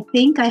aside, I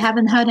think. I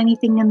haven't heard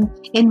anything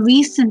in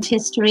recent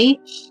history,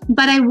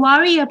 but I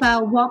worry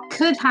about what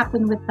could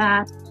happen with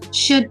that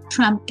should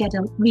Trump get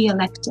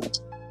reelected.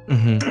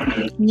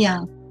 Mm-hmm.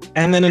 Yeah.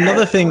 And then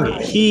another thing,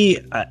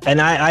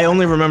 I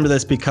only remember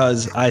this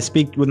because I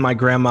speak with my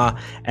grandma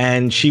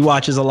and she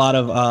watches a lot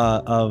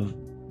of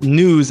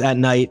news at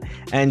night,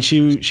 and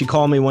she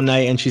called me one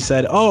night and she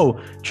said, "Oh,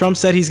 Trump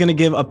said he's going to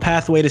give a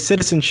pathway to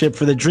citizenship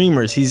for the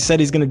Dreamers. He said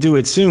he's going to do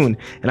it soon."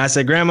 And I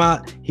said, "Grandma,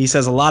 he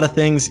says a lot of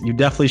things. You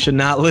definitely should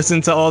not listen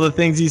to all the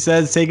things he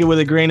says. Take it with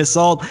a grain of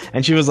salt."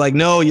 And she was like,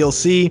 "No, you'll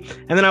see."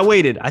 And then I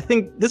waited. I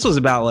think this was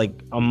about like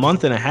a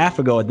month and a half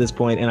ago at this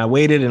point, and I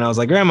waited and I was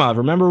like, "Grandma,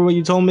 remember what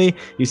you told me?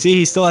 You see,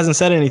 he still hasn't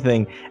said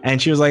anything."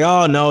 And she was like,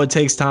 "Oh no, it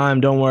takes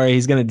time. Don't worry,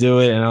 he's going to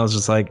do it." And I was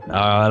just like,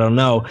 I don't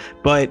know.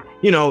 But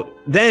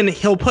then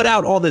he'll put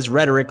out all this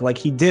rhetoric, like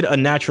he did a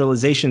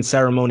naturalization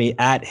ceremony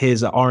at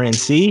his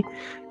RNC.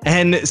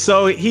 And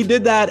so he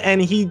did that,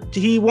 and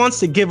he wants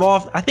to give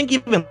off, I think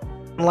even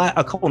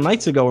a couple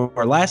nights ago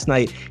or last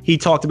night, he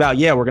talked about,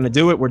 yeah, we're going to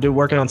do it. We're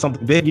working on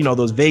something big,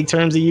 those vague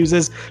terms he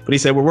uses. But he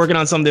said, we're working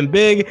on something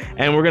big,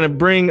 and we're going to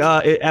bring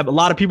a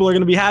lot of people are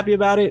going to be happy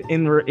about it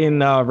in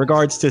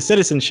regards to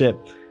citizenship.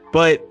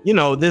 But,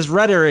 this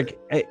rhetoric,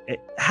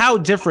 how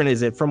different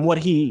is it from what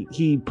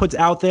he puts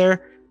out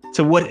there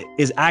to what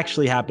is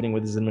actually happening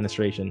with his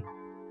administration?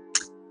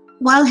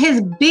 Well,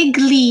 his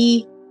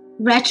bigly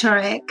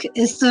rhetoric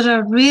is sort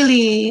of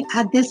really,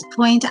 at this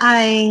point,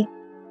 I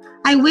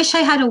wish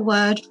I had a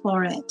word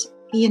for it.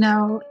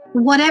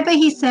 Whatever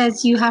he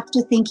says, you have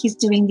to think he's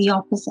doing the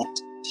opposite.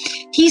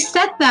 He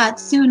said that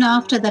soon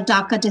after the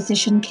DACA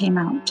decision came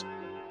out.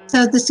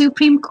 So the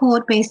Supreme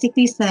Court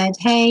basically said,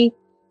 hey,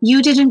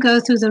 you didn't go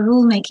through the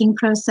rulemaking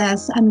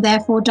process, and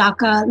therefore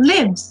DACA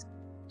lives.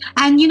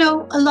 And,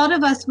 a lot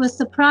of us were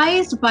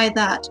surprised by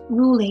that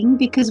ruling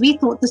because we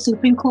thought the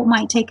Supreme Court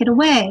might take it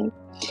away.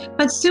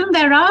 But soon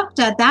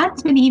thereafter,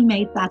 that's when he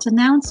made that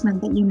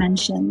announcement that you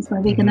mentioned,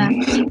 where we're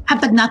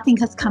but nothing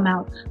has come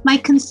out. My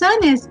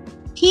concern is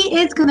he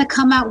is going to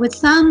come out with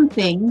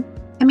something.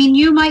 I mean,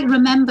 you might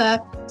remember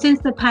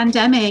since the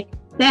pandemic,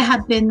 there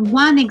have been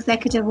one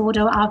executive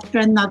order after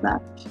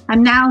another.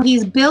 And now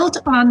he's built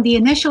on the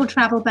initial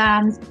travel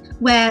bans,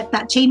 where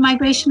that chain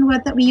migration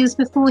word that we used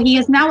before, he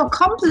has now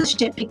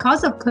accomplished it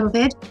because of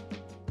COVID,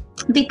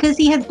 because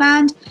he has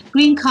banned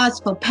green cards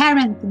for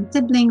parents and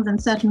siblings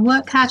and certain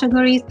work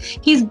categories.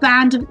 He's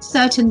banned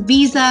certain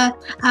visa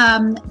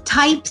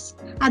types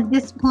at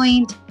this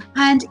point.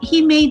 And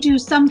he may do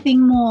something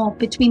more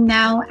between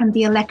now and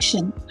the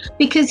election,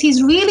 because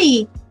he's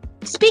really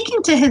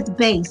speaking to his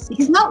base.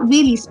 He's not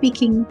really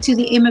speaking to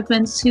the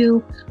immigrants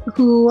who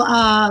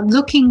are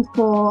looking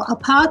for a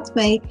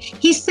pathway.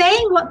 He's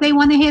saying what they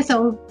want to hear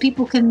so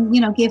people can,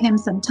 give him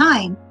some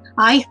time,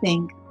 I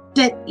think.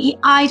 But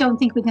I don't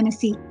think we're going to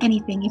see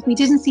anything. If we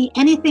didn't see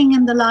anything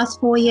in the last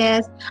 4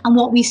 years and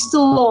what we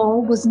saw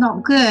was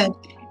not good,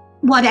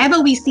 whatever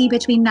we see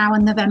between now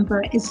and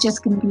November is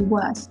just going to be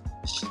worse.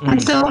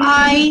 And so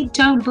I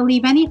don't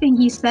believe anything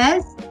he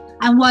says.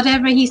 And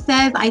whatever he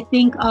says, I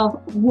think of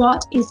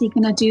what is he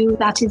going to do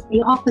that is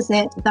the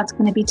opposite. That's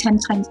going to be 10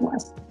 times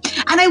worse.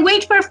 And I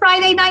wait for a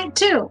Friday night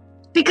too,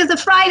 because a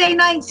Friday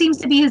night seems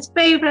to be his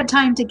favorite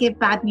time to give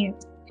bad news.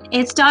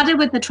 It started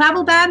with the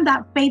travel ban,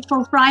 that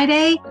fateful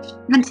Friday.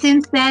 And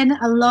since then,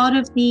 a lot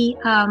of the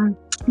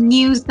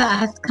news that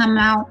has come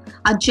out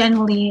are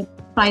generally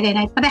Friday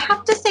night. But I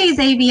have to say,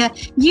 Xavier,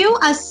 you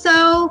are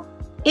so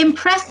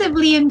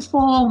impressively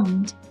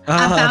informed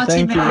about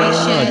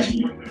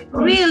immigration.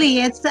 Really,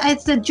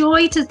 it's a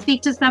joy to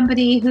speak to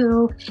somebody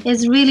who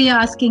is really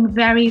asking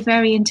very,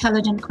 very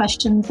intelligent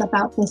questions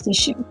about this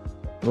issue.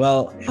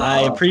 Well,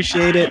 I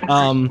appreciate it.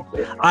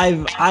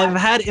 I've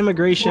had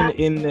immigration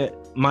in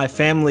my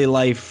family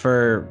life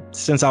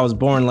since I was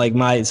born.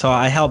 So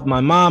I helped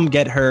my mom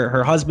get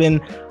her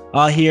husband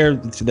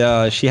here.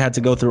 She had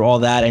to go through all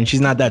that, and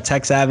she's not that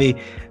tech savvy.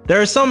 There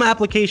are some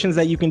applications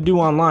that you can do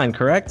online,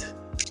 correct?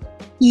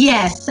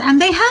 Yes, and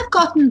they have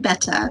gotten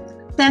better.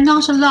 They're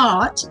not a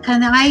lot,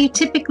 and I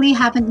typically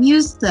haven't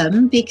used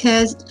them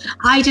because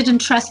I didn't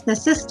trust the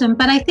system.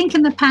 But I think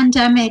in the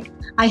pandemic,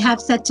 I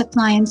have said to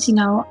clients,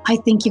 I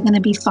think you're going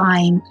to be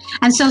fine.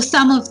 And so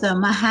some of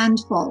them, a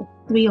handful,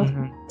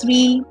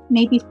 three,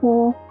 maybe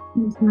four.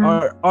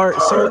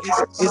 So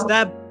is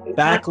that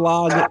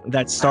backlog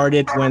that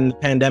started when the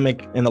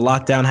pandemic and the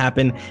lockdown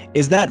happened,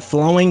 is that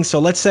flowing? So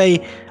let's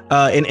say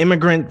an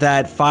immigrant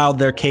that filed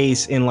their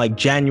case in like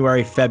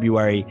January,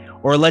 February,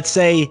 or let's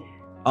say,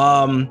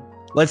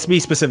 let's be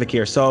specific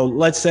here. So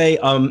let's say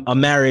a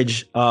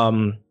marriage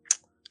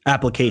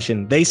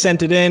application, they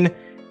sent it in,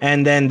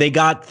 and then they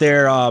got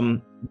their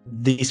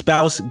the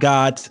spouse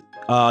got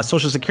a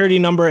social security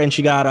number, and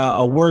she got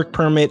a work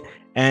permit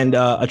and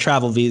a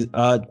travel visa.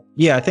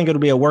 I think it'll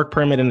be a work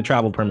permit and a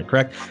travel permit,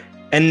 correct?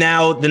 And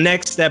now the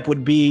next step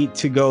would be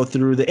to go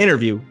through the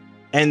interview.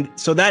 And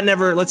so that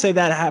never, let's say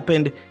that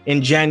happened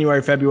in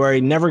January, February,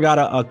 never got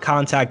a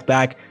contact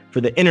back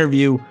for the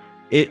interview.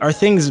 Are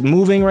things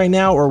moving right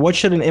now, or what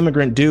should an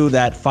immigrant do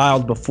that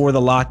filed before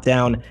the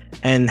lockdown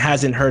and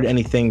hasn't heard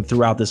anything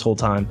throughout this whole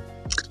time?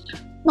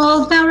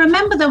 Well, now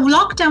remember the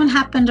lockdown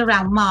happened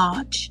around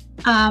March.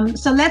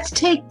 So let's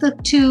take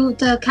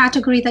the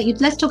category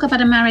let's talk about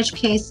a marriage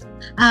case,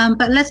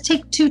 but let's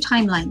take two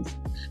timelines.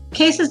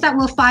 Cases that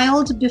were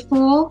filed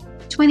before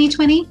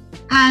 2020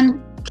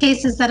 and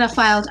cases that are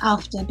filed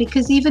after,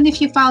 because even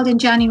if you filed in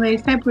January,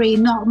 February,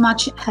 not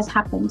much has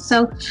happened.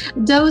 So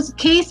those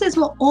cases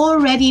were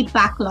already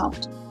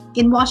backlogged.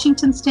 In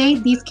Washington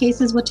State, these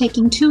cases were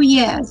taking 2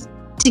 years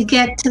to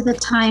get to the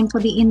time for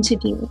the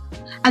interview.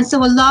 And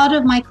so a lot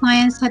of my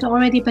clients had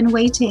already been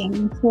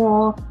waiting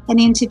for an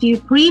interview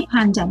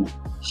pre-pandemic.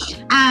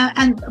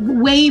 And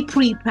way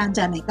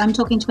pre-pandemic, I'm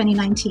talking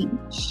 2019.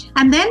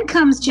 And then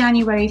comes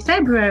January,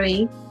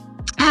 February,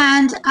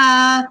 and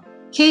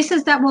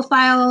cases that were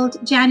filed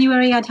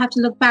January, I'd have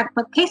to look back,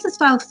 but cases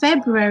filed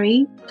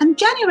February and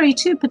January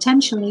too,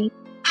 potentially,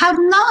 have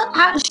not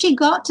actually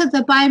got to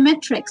the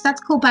biometrics. That's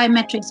called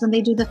biometrics when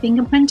they do the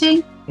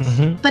fingerprinting.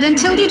 Mm-hmm. But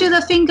until you do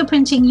the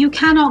fingerprinting, you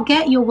cannot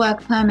get your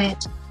work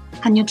permit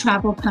and your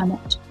travel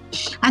permit.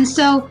 And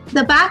so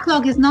the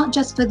backlog is not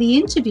just for the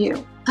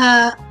interview.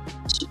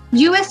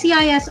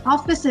 USCIS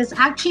offices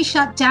actually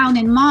shut down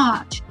in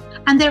March,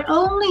 and they're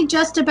only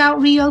just about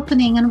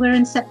reopening, and we're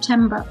in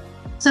September.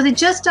 So they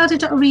just started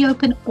to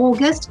reopen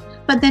August,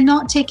 but they're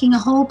not taking a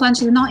whole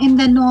bunch, they're not in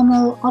their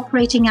normal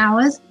operating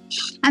hours.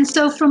 And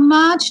so from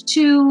March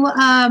to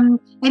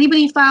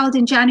anybody filed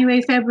in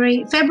January,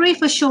 February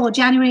for sure,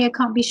 January I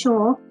can't be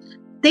sure,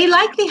 they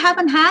likely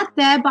haven't had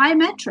their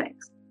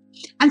biometrics.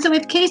 And so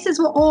if cases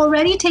were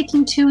already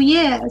taking 2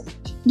 years,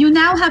 you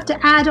now have to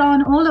add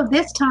on all of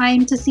this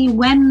time to see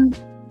when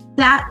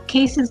that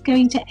case is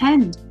going to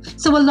end.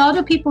 So a lot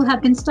of people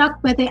have been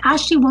stuck where they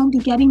actually won't be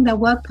getting their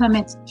work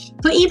permits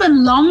for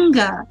even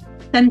longer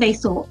than they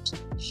thought.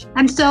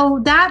 And so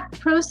that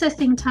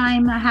processing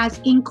time has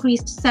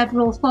increased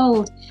several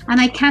fold,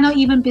 and I cannot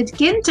even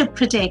begin to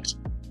predict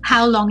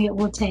how long it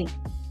will take.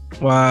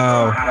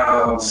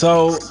 Wow.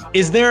 So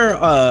is there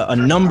a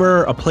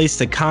number, a place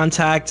to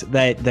contact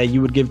that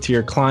you would give to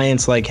your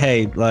clients? Like,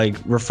 hey, like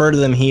refer to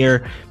them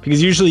here,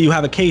 because usually you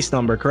have a case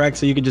number, correct?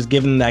 So you could just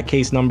give them that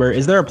case number.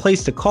 Is there a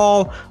place to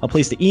call, a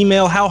place to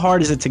email? How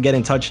hard is it to get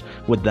in touch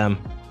with them?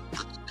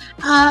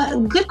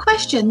 Good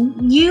question.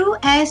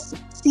 USCIS.gov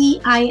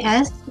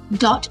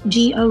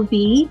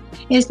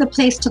is the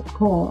place to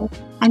call.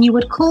 And you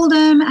would call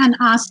them and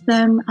ask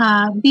them,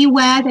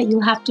 beware that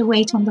you'll have to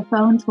wait on the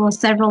phone for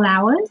several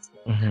hours.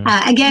 Mm-hmm.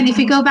 Again, if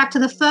you go back to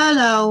the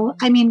furlough,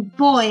 I mean,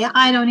 boy,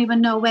 I don't even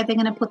know where they're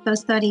going to put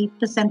those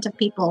 30% of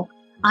people.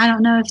 I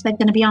don't know if they're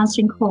going to be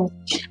answering calls.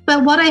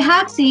 But what I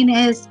have seen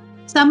is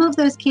some of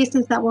those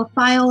cases that were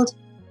filed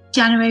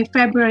January,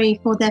 February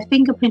for their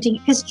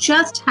fingerprinting is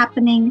just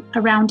happening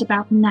around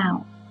about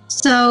now.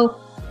 So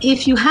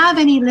if you have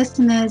any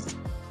listeners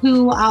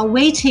who are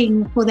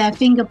waiting for their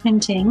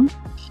fingerprinting,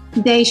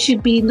 they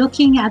should be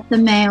looking at the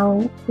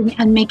mail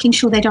and making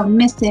sure they don't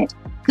miss it,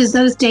 because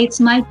those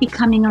dates might be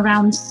coming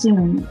around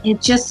soon.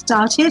 It just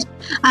started.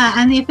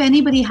 And if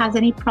anybody has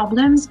any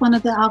problems, one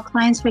of our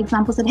clients, for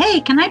example, said, hey,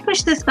 can I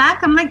push this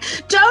back? I'm like,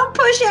 don't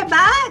push it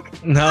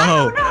back. No. I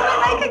don't know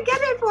if I can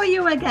get it for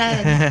you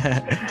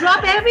again.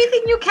 Drop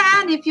everything you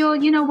can. If you're,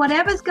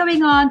 whatever's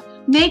going on,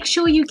 make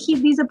sure you keep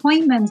these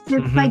appointments.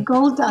 It's like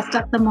gold dust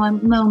at the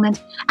moment.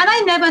 And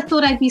I never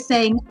thought I'd be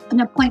saying an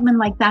appointment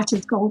like that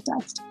is gold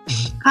dust.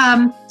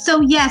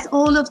 So yes,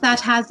 all of that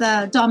has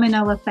a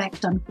domino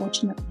effect,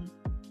 unfortunately.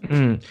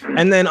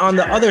 And then on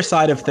the other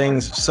side of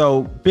things,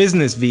 so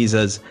business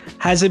visas,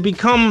 has it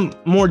become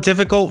more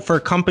difficult for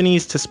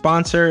companies to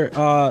sponsor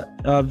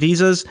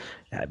visas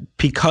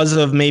because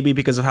of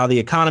how the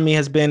economy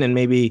has been? And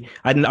maybe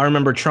I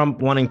remember Trump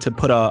wanting to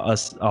put a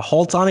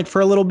halt on it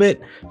for a little bit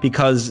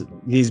because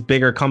these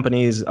bigger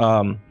companies,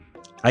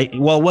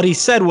 what he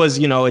said was,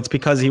 it's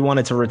because he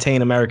wanted to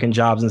retain American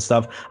jobs and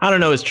stuff. I don't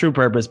know his true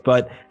purpose,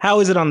 but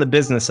how is it on the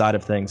business side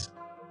of things?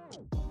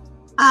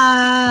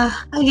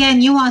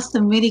 Again, you asked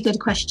some really good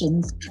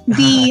questions.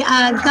 The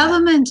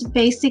government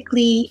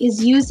basically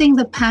is using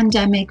the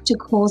pandemic to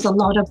cause a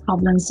lot of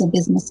problems for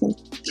businesses.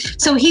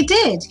 So he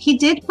did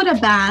put a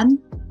ban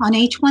on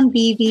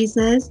H-1B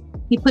visas.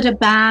 He put a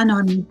ban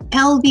on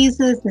L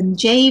visas and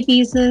J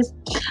visas.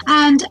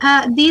 And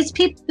these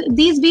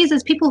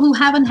visas, people who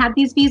haven't had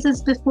these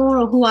visas before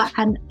or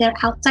they're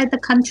outside the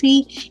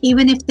country,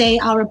 even if they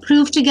are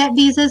approved to get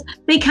visas,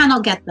 they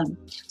cannot get them.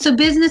 So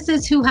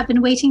businesses who have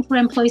been waiting for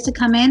employees to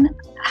come in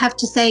have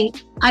to say,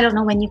 I don't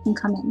know when you can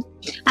come in.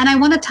 And I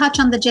want to touch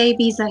on the J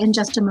visa in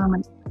just a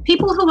moment.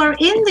 People who are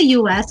in the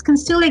US can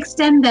still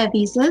extend their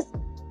visas,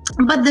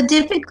 but the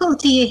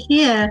difficulty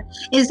here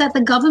is that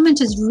the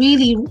government is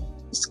really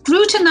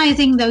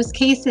scrutinizing those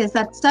cases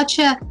at such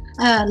a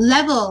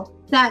level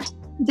that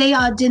they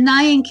are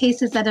denying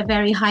cases at a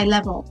very high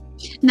level.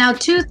 Now,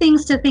 two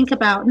things to think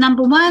about.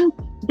 Number one,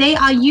 they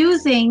are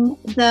using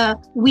the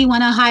 "we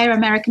want to hire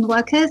American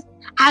workers"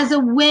 as a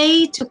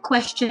way to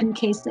question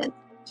cases.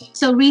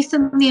 So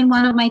recently in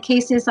one of my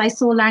cases, I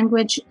saw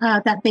language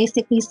that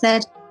basically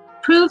said,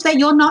 "Prove that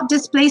you're not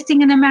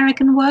displacing an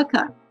American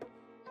worker."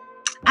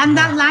 And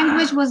that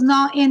language was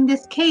not in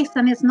this case,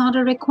 and it's not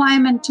a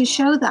requirement to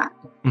show that.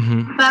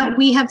 Mm-hmm. But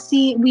we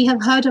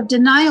have heard of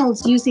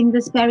denials using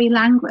this very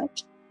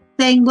language,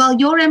 saying, well,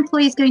 your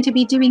employee is going to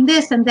be doing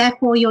this, and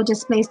therefore you're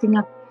displacing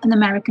an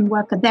American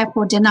worker,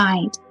 therefore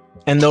denied.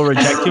 And they'll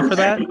reject you for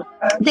that?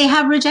 They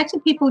have rejected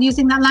people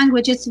using that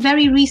language. It's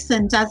very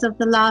recent, as of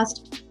the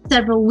last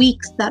several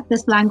weeks, that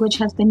this language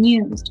has been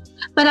used.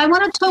 But I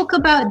want to talk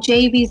about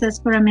J visas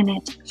for a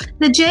minute.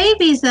 The J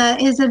visa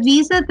is a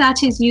visa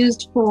that is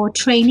used for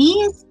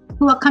trainees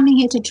who are coming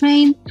here to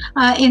train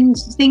in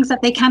things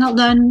that they cannot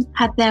learn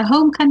at their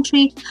home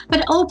country.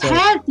 But au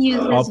pairs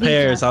use this Au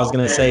pairs, visa. I was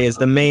going to say, is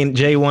the main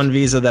J1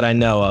 visa that I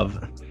know of.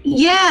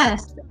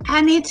 Yes,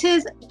 and it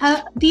is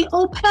the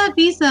au pair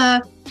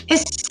visa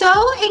is so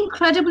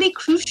incredibly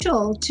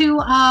crucial to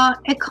our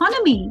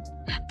economy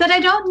that I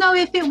don't know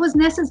if it was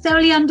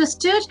necessarily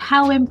understood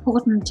how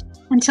important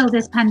until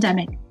this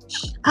pandemic.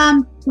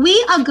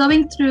 We are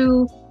going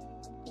through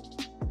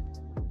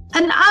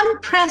an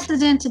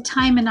unprecedented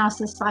time in our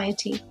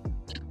society.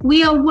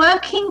 We are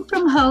working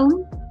from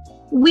home.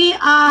 We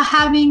are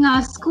having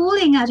our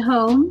schooling at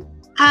home.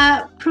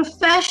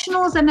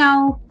 Professionals are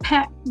now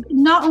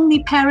not only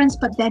parents,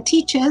 but they're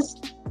teachers.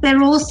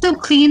 They're also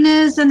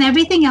cleaners and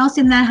everything else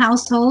in their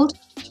household.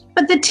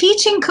 But the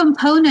teaching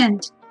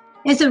component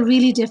is a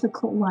really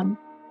difficult one.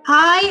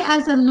 I,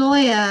 as a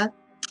lawyer,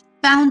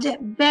 found it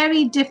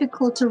very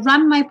difficult to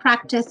run my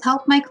practice,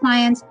 help my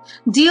clients,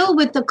 deal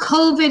with the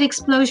COVID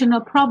explosion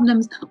of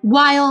problems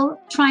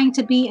while trying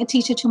to be a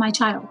teacher to my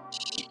child.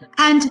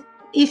 And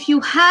if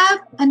you have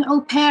an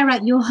au pair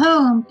at your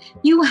home,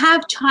 you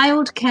have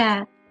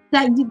childcare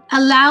that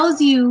allows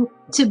you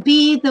to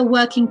be the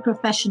working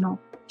professional.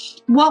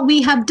 What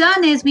we have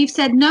done is we've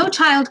said no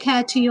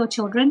childcare to your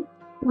children.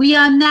 We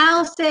are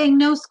now saying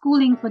no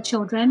schooling for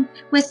children.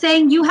 We're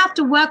saying you have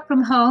to work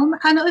from home.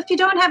 And if you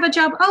don't have a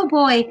job, oh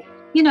boy,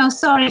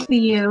 sorry for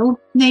you.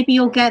 Maybe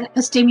you'll get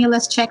a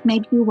stimulus check,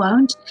 maybe you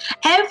won't.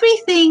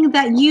 Everything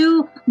that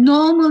you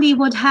normally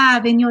would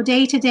have in your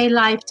day-to-day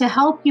life to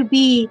help you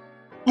be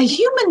a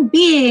human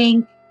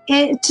being,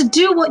 to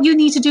do what you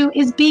need to do,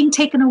 is being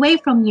taken away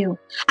from you.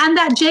 And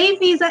that J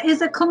visa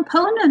is a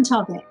component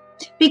of it,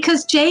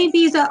 because J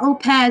visa au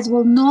pairs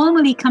will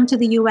normally come to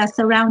the US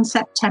around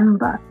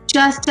September,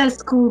 just as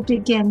school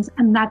begins,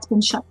 and that's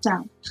been shut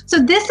down. So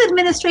this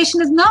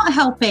administration is not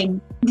helping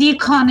the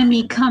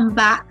economy come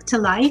back to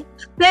life.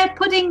 They're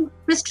putting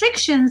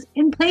restrictions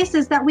in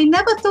places that we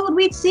never thought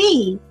we'd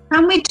see.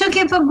 And we took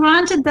it for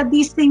granted that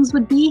these things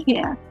would be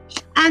here.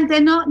 And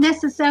they're not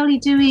necessarily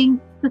doing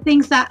the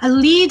things that a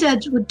leader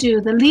would do,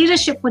 the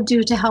leadership would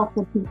do to help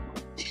the people.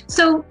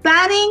 So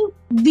banning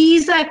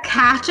visa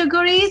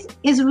categories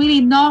is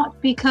really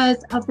not because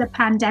of the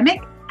pandemic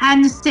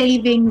and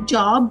saving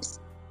jobs.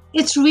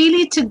 It's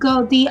really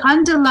the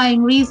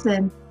underlying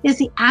reason is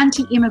the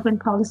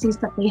anti-immigrant policies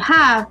that they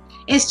have.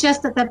 It's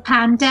just that the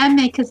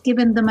pandemic has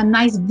given them a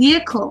nice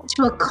vehicle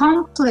to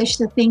accomplish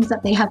the things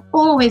that they have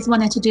always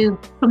wanted to do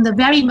from the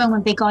very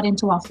moment they got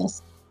into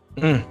office.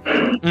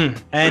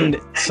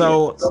 And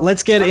so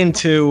let's get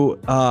into,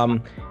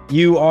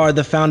 you are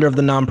the founder of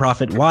the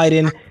nonprofit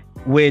Widen,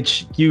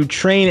 which you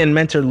train and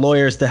mentor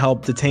lawyers to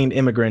help detained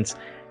immigrants.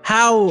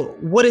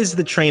 What is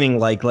the training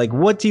like? Like,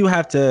 what do you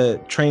have to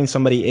train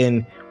somebody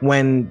in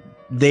when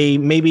they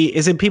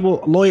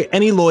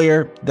any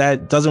lawyer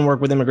that doesn't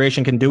work with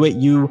immigration can do it?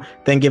 You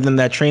then give them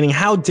that training.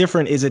 How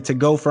different is it to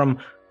go from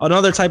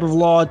another type of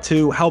law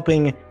to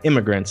helping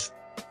immigrants?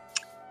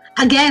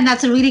 Again,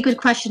 that's a really good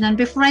question. And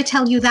before I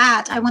tell you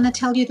that, I want to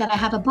tell you that I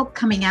have a book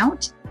coming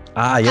out.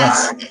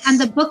 Yes. And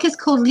the book is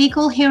called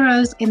Legal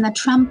Heroes in the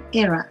Trump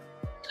Era.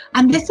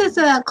 And this is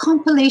a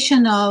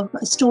compilation of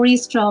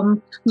stories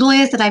from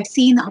lawyers that I've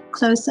seen up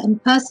close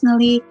and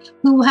personally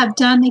who have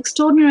done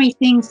extraordinary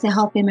things to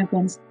help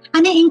immigrants.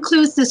 And it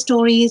includes the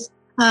stories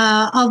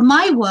of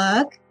my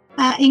work,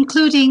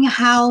 including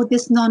how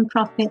this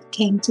nonprofit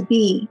came to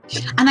be.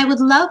 And I would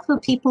love for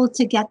people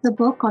to get the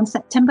book on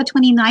September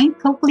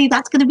 29th. Hopefully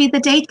that's going to be the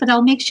date, but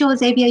I'll make sure,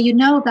 Xavier, you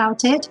know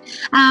about it,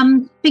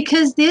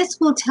 because this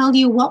will tell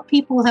you what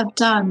people have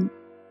done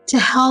to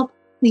help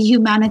the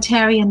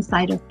humanitarian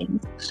side of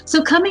things.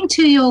 So coming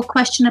to your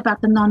question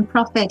about the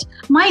nonprofit,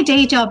 my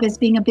day job is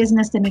being a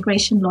business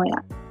immigration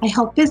lawyer. I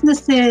help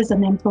businesses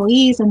and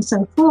employees and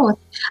so forth.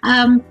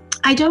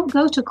 I don't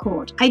go to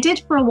court. I did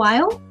for a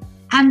while.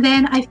 And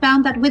then I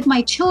found that with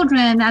my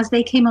children, as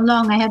they came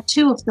along, I had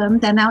two of them,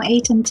 they're now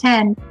 8 and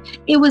 10.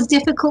 It was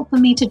difficult for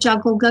me to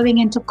juggle going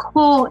into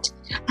court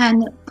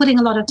and putting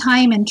a lot of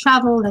time and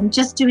travel and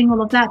just doing all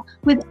of that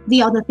with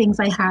the other things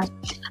I had.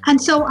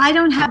 And so I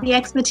don't have the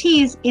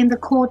expertise in the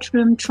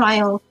courtroom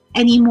trial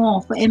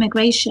anymore for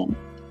immigration.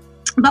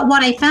 But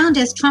what I found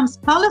is Trump's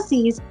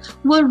policies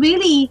were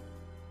really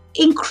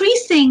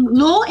increasing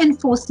law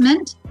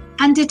enforcement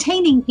and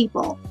detaining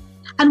people.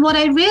 And what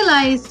I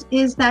realized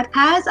is that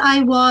as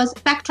I was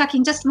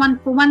backtracking, just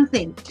one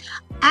thing,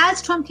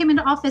 as Trump came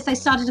into office, I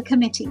started a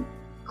committee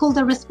called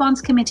the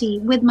Response Committee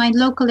with my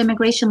local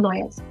immigration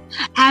lawyers.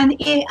 And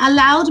it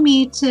allowed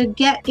me to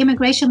get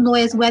immigration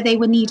lawyers where they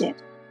were needed.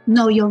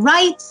 Know your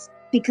rights,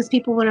 because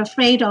people were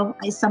afraid of,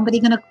 is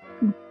somebody going to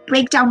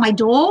break down my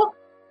door?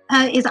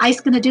 Is ICE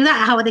going to do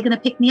that? How are they going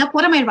to pick me up?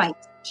 What are my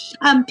rights?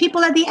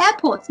 People at the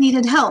airports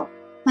needed help.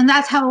 And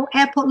that's how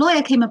Airport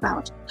Lawyer came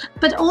about.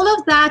 But all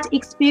of that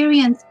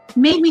experience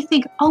made me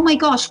think, oh my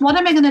gosh, what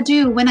am I going to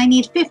do when I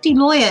need 50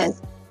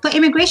 lawyers for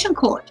immigration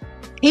court?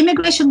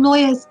 Immigration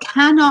lawyers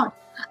cannot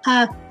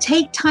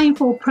take time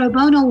for pro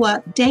bono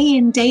work day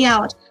in, day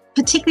out,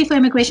 particularly for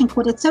immigration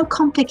court. It's so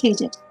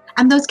complicated.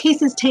 And those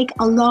cases take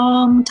a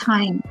long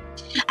time.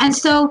 And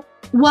so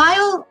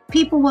while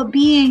people were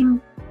being,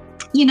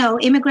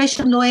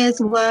 immigration lawyers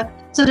were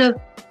sort of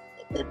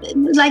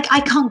like, I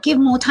can't give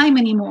more time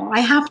anymore. I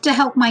have to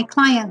help my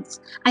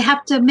clients. I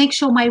have to make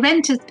sure my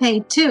rent is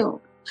paid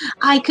too.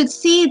 I could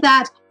see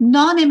that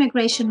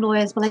non-immigration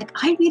lawyers were like,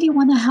 I really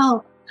want to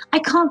help. I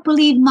can't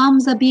believe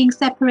moms are being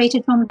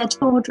separated from their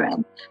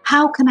children.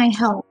 How can I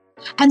help?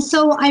 And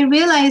so I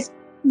realized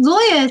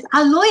lawyers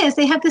are lawyers.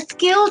 They have the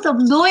skills of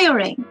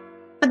lawyering,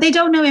 but they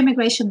don't know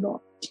immigration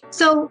law.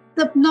 So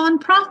the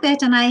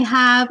nonprofit, and I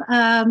have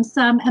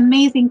some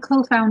amazing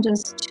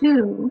co-founders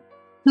too,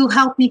 who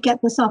helped me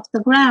get this off the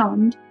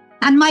ground.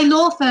 And my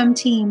law firm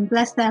team,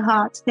 bless their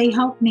hearts, they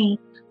helped me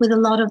with a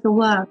lot of the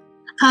work.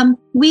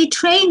 We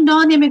train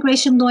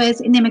non-immigration lawyers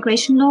in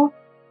immigration law,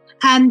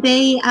 and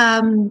they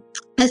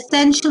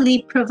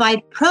essentially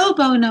provide pro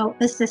bono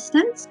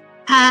assistance.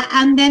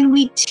 And then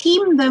we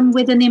team them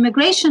with an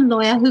immigration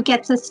lawyer who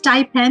gets a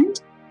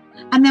stipend.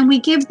 And then we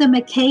give them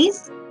a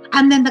case,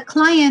 and then the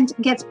client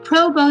gets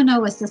pro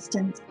bono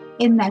assistance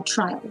in their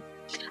trial.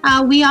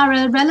 We are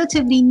a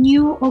relatively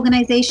new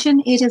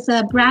organization. It is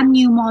a brand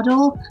new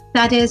model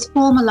that is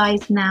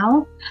formalized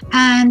now.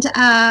 And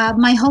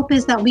my hope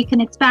is that we can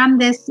expand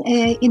this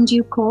in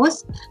due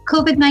course.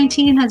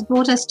 COVID-19 has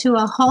brought us to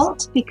a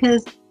halt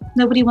because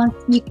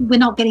we're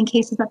not getting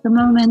cases at the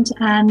moment.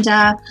 And,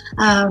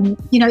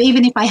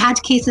 even if I had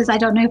cases, I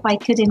don't know if I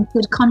could in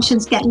good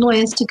conscience get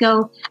lawyers to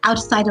go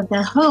outside of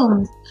their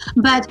homes.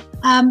 But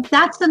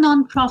that's the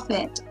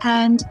nonprofit.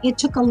 And it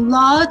took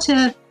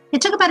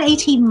about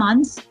 18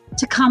 months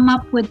to come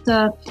up with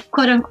the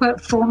quote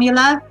unquote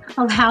formula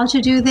of how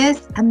to do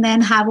this and then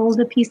have all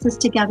the pieces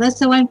together.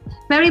 So I'm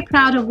very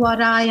proud of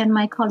what I and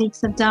my colleagues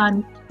have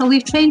done. But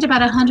we've trained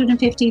about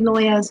 150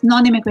 lawyers,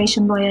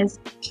 non-immigration lawyers,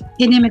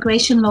 in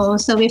immigration law.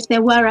 So if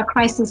there were a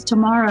crisis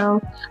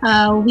tomorrow,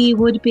 we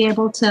would be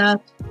able to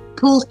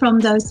pull from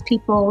those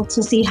people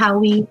to see how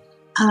we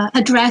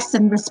address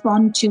and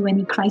respond to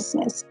any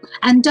crisis.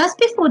 And just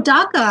before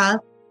DACA,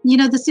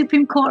 the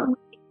Supreme Court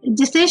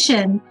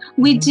decision,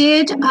 we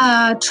did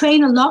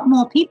train a lot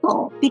more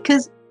people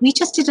because we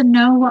just didn't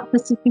know what the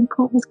Supreme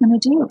Court was going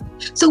to do.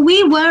 So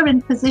we were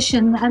in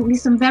position, at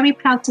least I'm very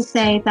proud to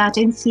say that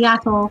in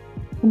Seattle,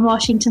 in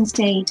Washington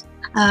State,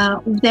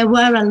 there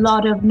were a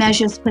lot of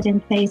measures put in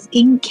place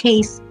in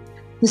case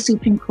the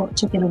Supreme Court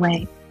took it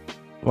away.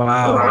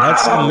 Wow,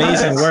 that's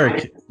amazing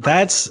work.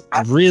 That's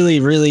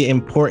really, really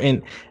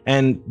important.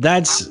 And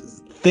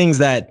that's things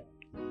that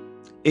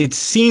it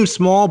seems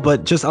small,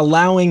 but just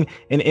allowing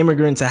an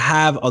immigrant to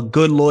have a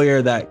good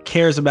lawyer that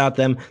cares about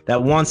them,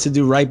 that wants to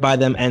do right by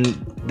them, and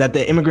that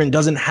the immigrant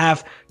doesn't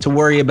have to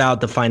worry about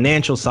the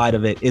financial side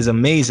of it is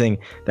amazing.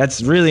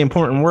 That's really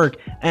important work.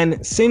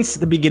 And since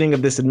the beginning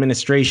of this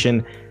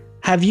administration,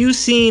 do you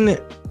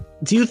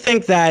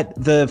think that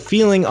the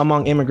feeling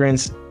among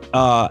immigrants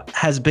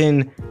has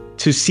been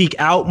to seek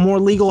out more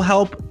legal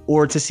help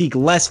or to seek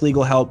less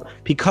legal help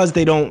because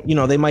they don't,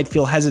 they might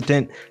feel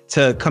hesitant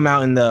to come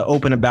out in the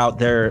open about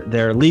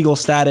their legal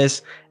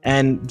status?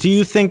 And do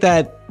you think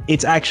that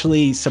it's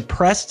actually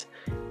suppressed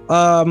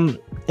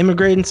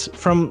immigrants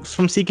from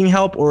seeking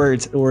help, or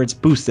it's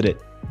boosted it?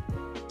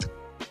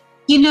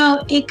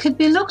 It could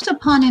be looked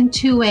upon in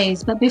two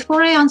ways. But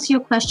before I answer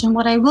your question,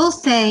 what I will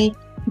say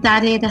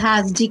that it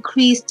has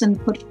decreased and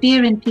put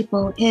fear in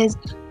people is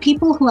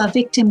people who are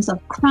victims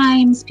of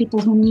crimes, people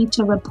who need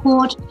to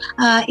report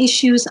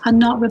issues are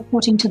not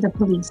reporting to the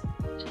police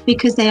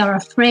because they are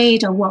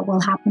afraid of what will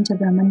happen to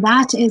them. And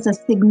that is a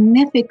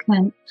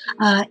significant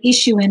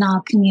issue in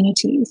our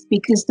communities,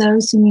 because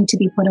those who need to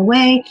be put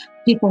away,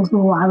 people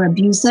who are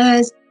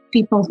abusers,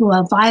 people who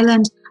are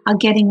violent are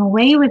getting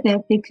away with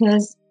it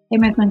because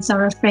immigrants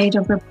are afraid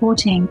of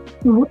reporting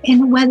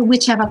in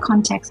whichever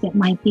context it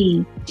might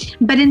be.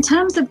 But in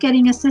terms of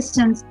getting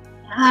assistance,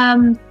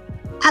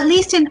 at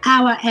least in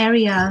our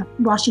area,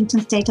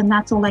 Washington State, and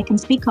that's all I can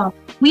speak of,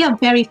 we are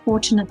very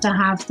fortunate to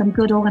have some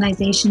good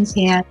organizations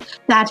here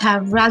that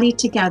have rallied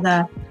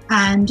together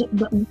and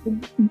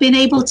been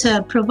able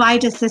to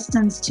provide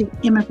assistance to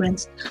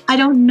immigrants. I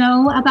don't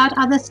know about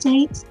other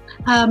states,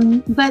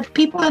 but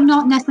people are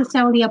not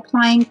necessarily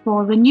applying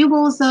for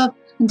renewals of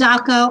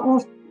DACA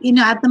or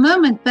at the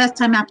moment,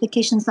 first-time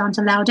applications aren't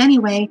allowed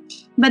anyway,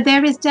 but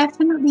there is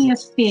definitely a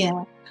fear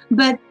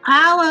But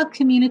our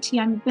community,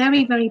 I'm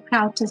very, very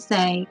proud to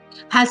say,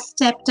 has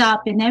stepped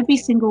up in every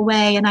single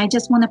way. And I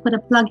just want to put a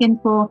plug in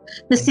for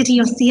the city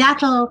of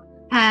Seattle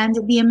and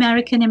the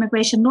American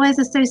Immigration Lawyers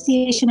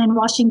Association in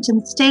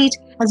Washington State,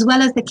 as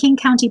well as the King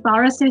County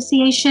Bar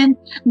Association.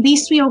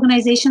 These three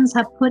organizations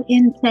have put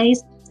in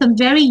place some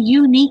very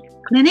unique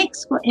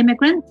clinics for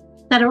immigrants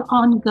that are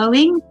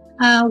ongoing,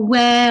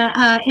 where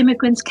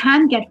immigrants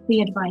can get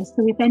free advice.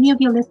 So if any of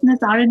your listeners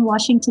are in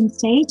Washington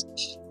State,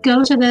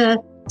 go to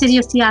the City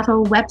of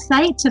Seattle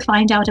website to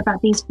find out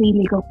about these free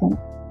legal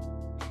clinics.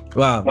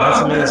 Wow,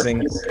 that's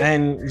amazing.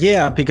 And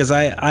yeah, because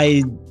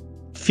I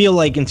feel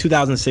like in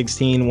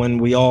 2016, when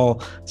we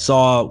all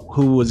saw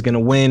who was going to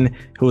win,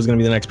 who was going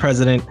to be the next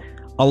president,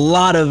 a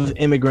lot of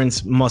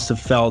immigrants must have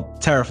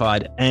felt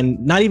terrified. And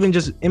not even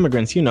just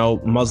immigrants,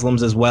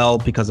 Muslims as well,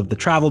 because of the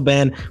travel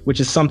ban, which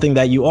is something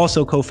that you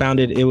also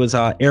co-founded. It was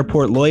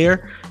Airport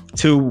Lawyer,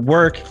 to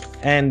work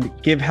and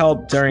give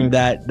help during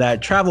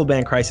that travel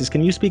ban crisis.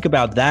 Can you speak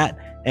about that?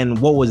 And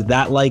what was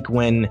that like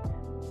when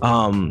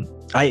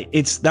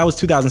that was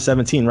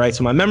 2017, right?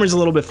 So my memory's a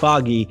little bit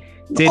foggy.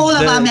 All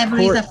of our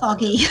memories are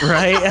foggy.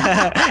 Right?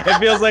 It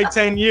feels like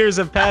 10 years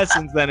have passed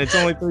since then. It's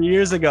only 3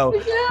 years ago.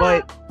 Yeah.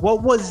 But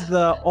what was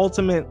the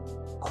ultimate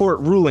court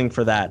ruling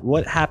for that?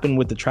 What happened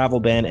with the travel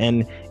ban?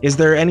 And is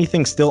there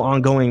anything still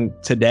ongoing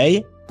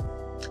today?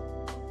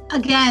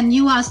 Again,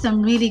 you asked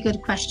some really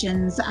good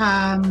questions.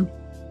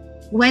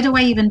 Where do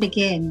I even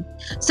begin?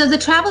 So the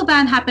travel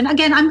ban happened.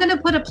 Again, I'm going to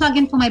put a plug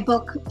in for my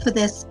book for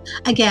this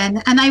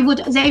again. And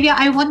Xavier,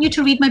 I want you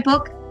to read my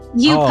book.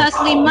 You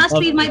personally must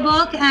read my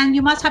book, and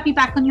you must have me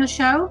back on your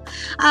show.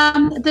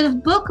 The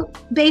book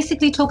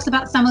basically talks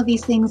about some of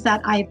these things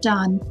that I've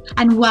done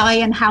and why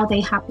and how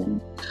they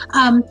happened.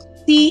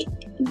 The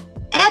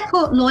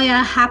Airport Lawyer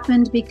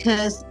happened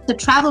because the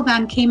travel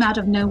ban came out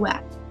of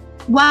nowhere.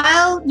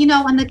 While,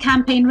 on the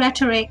campaign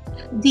rhetoric,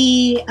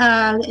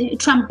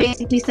 Trump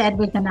basically said,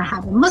 we're going to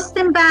have a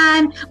Muslim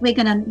ban. We're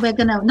going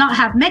to not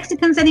have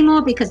Mexicans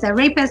anymore because they're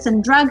rapists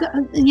and drug,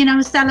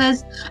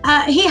 sellers.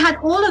 He had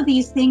all of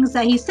these things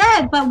that he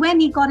said. But when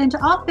he got into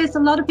office, a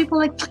lot of people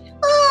were like,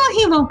 oh,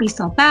 he won't be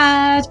so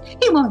bad.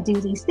 He won't do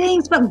these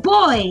things. But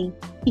boy,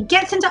 he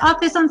gets into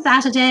office on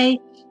Saturday.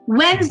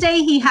 Wednesday,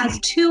 he has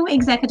 2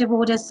 executive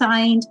orders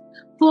signed.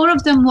 4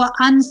 of them were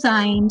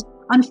unsigned.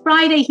 On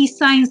Friday, he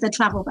signs the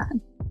travel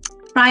ban.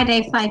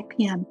 Friday, 5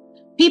 p.m.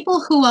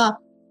 People who are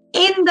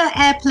in the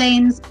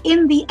airplanes,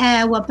 in the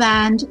air, were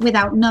banned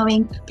without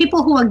knowing.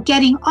 People who are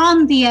getting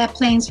on the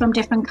airplanes from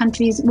different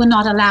countries were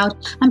not allowed.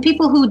 And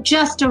people who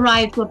just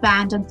arrived were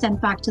banned and sent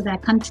back to their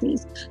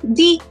countries.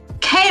 The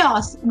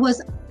chaos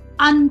was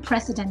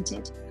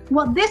unprecedented.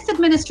 What this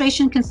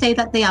administration can say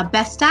that they are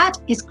best at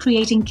is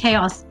creating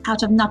chaos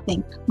out of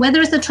nothing,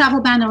 whether it's a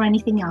travel ban or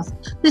anything else.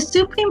 The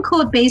Supreme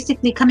Court,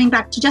 basically, coming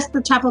back to just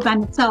the travel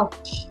ban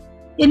itself,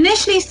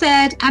 initially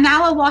said, and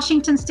our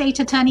Washington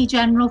State Attorney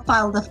General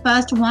filed the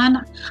first one.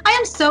 I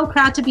am so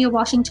proud to be a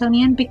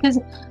Washingtonian because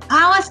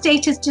our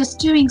state is just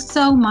doing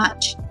so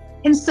much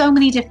in so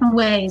many different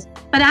ways.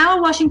 But our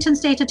Washington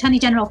State Attorney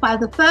General filed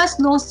the first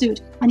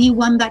lawsuit, and he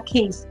won that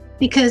case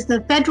because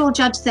the federal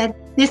judge said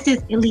this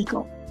is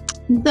illegal.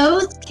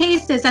 Those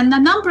cases, and a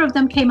number of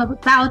them came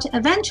about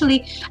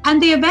eventually,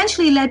 and they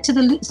eventually led to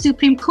the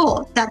Supreme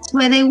Court. That's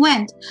where they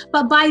went.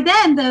 But by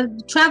then,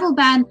 the travel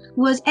ban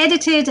was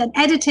edited and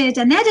edited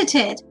and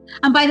edited.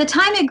 And by the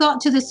time it got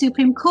to the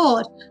Supreme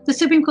Court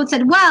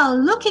said, well,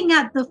 looking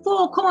at the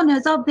 4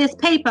 corners of this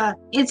paper,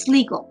 it's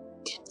legal.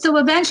 So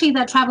eventually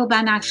that travel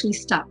ban actually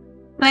stuck,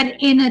 but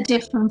in a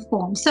different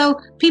form. So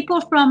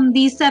people from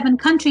these 7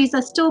 countries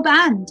are still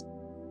banned.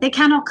 They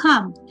cannot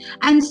come.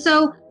 And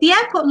so the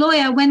Airport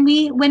Lawyer, when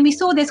we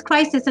saw this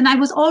crisis, and I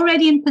was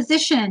already in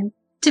position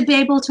to be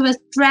able to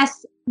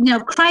address,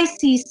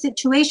 crisis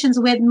situations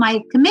with my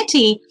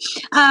committee,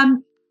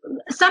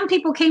 some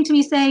people came to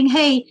me saying,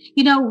 hey,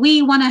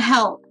 we want to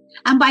help.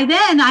 And by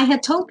then I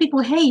had told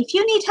people, hey, if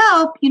you need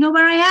help, you know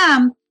where I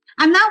am.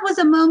 And that was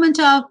a moment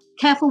of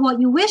careful what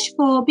you wish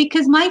for,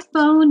 because my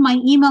phone, my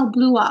email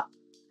blew up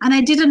and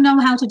I didn't know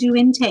how to do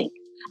intake.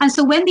 And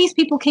so when these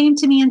people came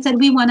to me and said,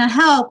 we want to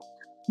help,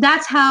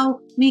 that's how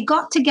we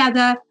got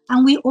together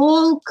and we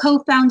all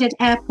co-founded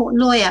Airport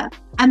Lawyer.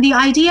 And the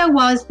idea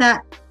was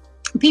that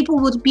people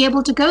would be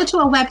able to go to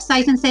a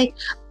website and say,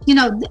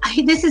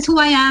 this is who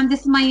I am,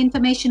 this is my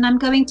information, I'm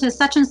going to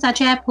such and such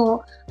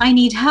airport, I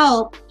need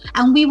help.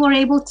 And we were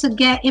able to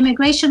get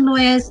immigration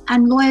lawyers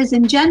and lawyers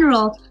in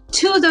general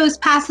to those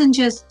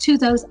passengers, to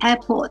those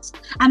airports.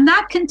 And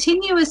that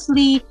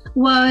continuously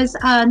was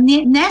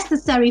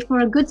necessary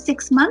for a good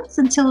 6 months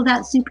until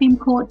that Supreme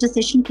Court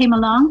decision came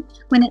along,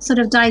 when it sort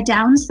of died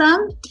down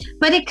some.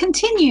 But it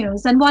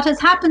continues. And what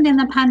has happened in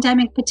the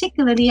pandemic,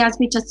 particularly as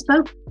we just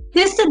spoke,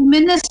 this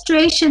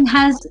administration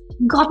has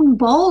gotten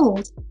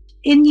bold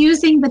in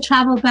using the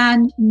travel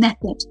ban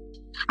method.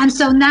 And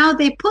so now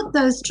they put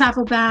those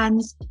travel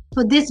bans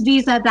for this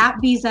visa, that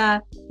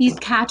visa, these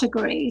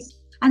categories.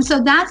 And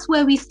so that's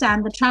where we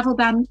stand. The travel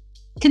ban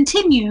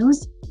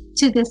continues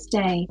to this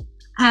day.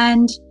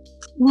 And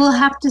we'll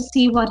have to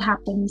see what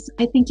happens.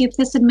 I think if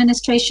this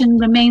administration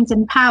remains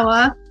in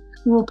power,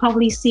 we'll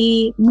probably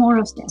see more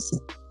of this.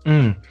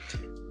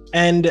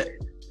 And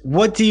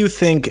what do you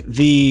think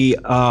the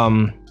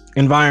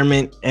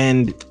environment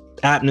and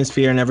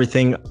atmosphere and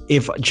everything,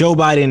 if Joe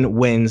Biden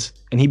wins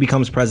and he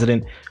becomes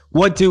president,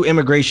 what do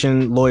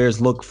immigration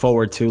lawyers look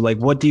forward to? Like,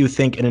 what do you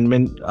think an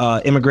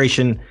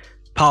immigration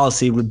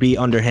policy would be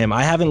under him?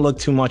 I haven't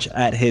looked too much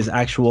at his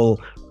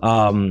actual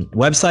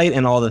website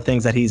and all the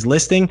things that he's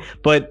listing,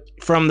 but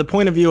from the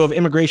point of view of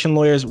immigration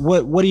lawyers,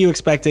 what are you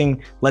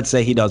expecting? Let's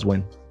say he does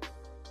win.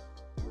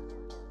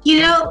 You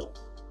know,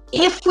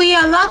 if we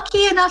are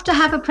lucky enough to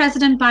have a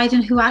President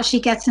Biden who actually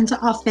gets into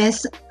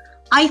office,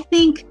 I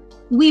think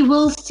we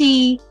will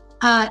see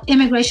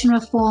immigration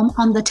reform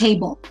on the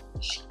table.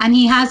 And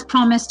he has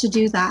promised to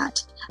do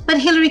that. But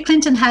Hillary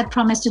Clinton had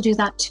promised to do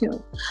that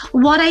too.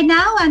 What I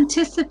now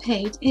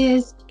anticipate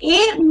is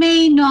it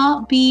may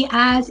not be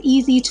as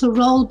easy to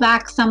roll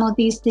back some of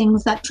these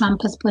things that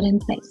Trump has put in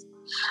place.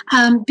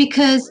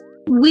 Because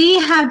we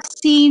have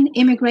seen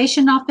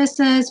immigration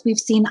officers, we've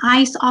seen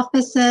ICE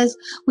officers,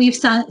 we've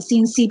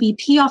seen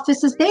CBP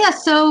officers. They are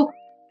so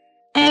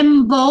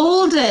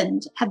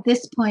emboldened at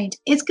this point.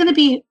 It's going to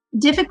be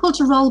difficult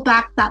to roll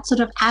back that sort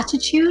of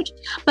attitude,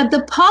 but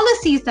the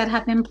policies that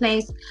have in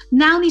place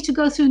now need to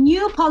go through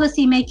new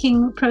policy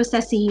making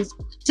processes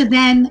to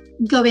then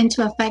go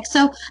into effect.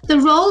 So the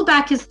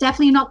rollback is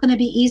definitely not going to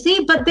be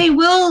easy, but they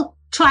will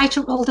try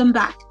to roll them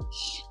back.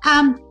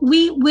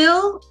 We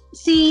will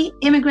see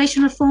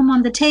immigration reform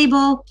on the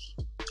table.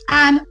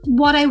 And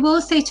what I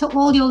will say to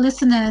all your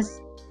listeners,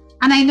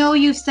 and I know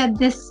you've said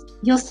this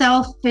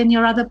yourself in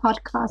your other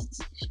podcasts,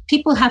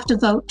 people have to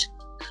vote.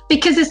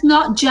 Because it's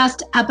not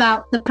just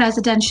about the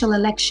presidential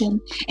election.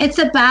 It's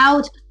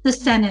about the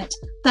Senate,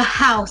 the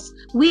House.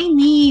 We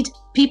need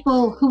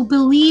people who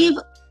believe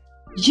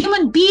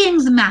human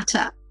beings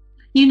matter.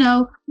 You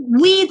know,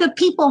 we the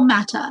people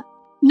matter,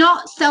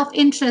 not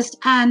self-interest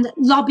and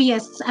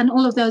lobbyists and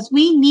all of those.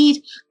 We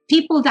need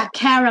people that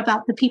care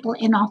about the people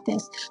in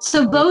office.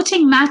 So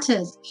voting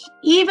matters.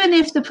 Even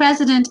if the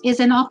president is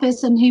in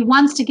office and he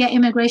wants to get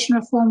immigration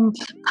reform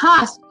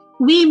passed,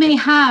 we may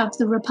have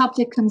the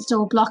Republicans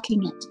still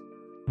blocking it.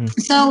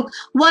 So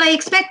what I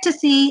expect to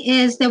see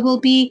is there will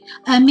be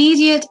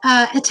immediate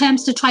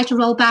attempts to try to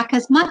roll back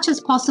as much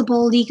as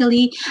possible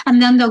legally, and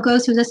then they'll go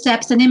through the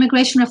steps. And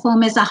immigration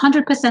reform is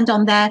 100%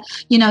 on their,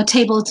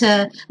 table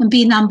to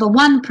be number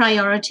one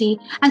priority.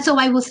 And so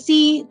I will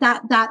see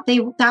that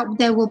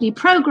there will be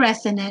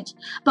progress in it.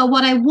 But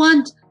what I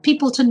want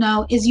people to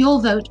know is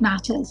your vote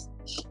matters.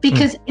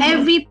 Because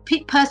every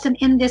person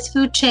in this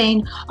food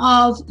chain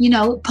of,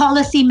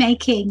 policy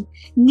making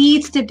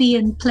needs to be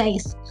in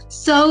place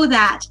so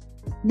that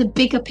the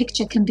bigger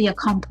picture can be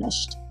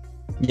accomplished.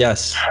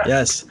 Yes.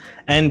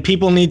 And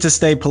people need to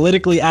stay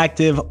politically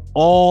active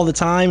all the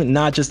time,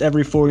 not just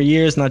every 4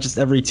 years, not just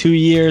every 2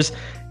 years.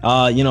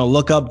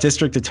 Look up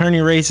district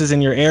attorney races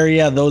in your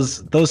area.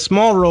 Those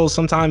small roles,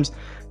 sometimes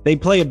they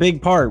play a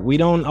big part. We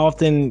don't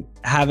often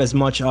have as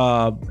much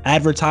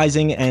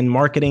advertising and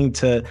marketing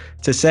to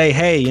say,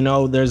 hey,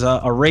 there's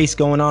a race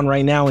going on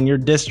right now in your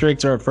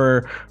district, or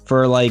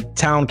for like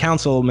town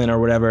councilman or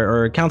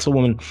whatever, or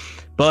councilwoman.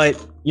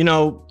 But,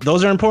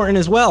 those are important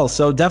as well.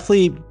 So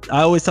definitely,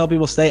 I always tell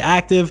people, stay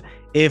active.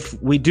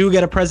 If we do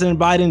get a President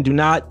Biden, do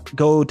not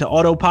go to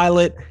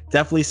autopilot.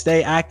 Definitely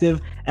stay active.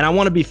 And I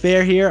want to be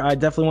fair here. I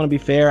definitely want to be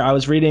fair. I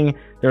was reading,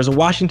 there's a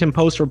Washington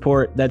Post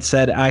report that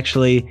said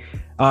actually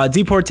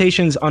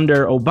deportations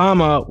under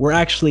Obama were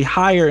actually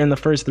higher in the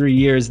first 3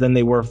 years than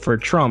they were for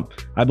Trump.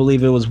 I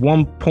believe it was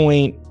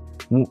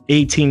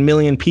 1.18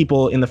 million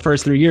people in the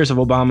first 3 years of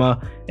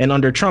Obama, and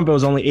under Trump it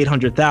was only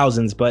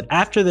 800,000. But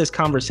after this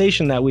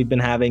conversation that we've been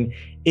having,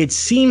 it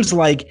seems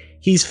like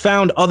he's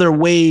found other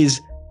ways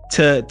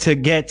to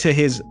get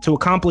to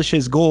accomplish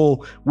his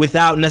goal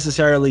without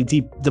necessarily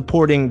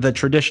deporting the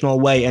traditional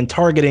way and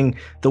targeting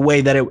the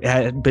way that it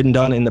had been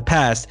done in the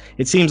past.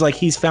 It seems like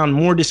he's found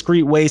more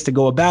discreet ways to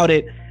go about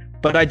it.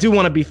 But I do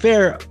want to be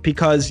fair,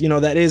 because,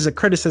 that is a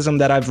criticism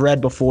that I've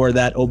read before,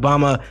 that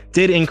Obama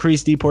did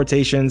increase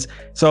deportations.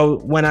 So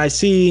when I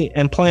see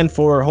and plan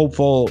for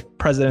hopeful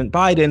President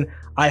Biden,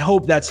 I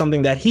hope that's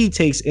something that he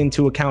takes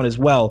into account as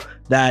well,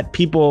 that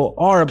people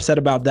are upset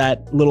about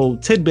that little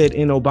tidbit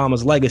in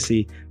Obama's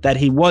legacy, that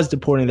he was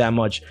deporting that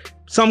much.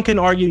 Some can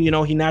argue,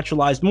 he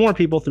naturalized more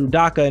people through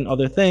DACA and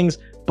other things,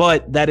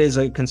 but that is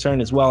a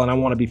concern as well. And I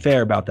want to be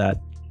fair about that.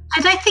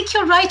 And I think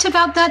you're right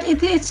about that.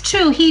 It's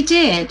true, he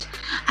did.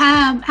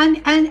 And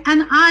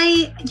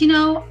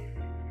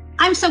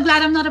I'm so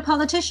glad I'm not a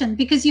politician,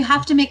 because you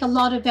have to make a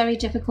lot of very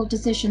difficult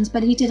decisions,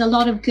 but he did a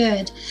lot of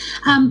good.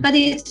 But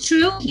it's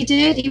true, he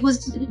did. He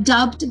was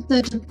dubbed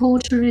the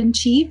deporter in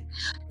chief.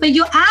 But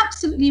you're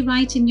absolutely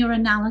right in your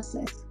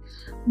analysis.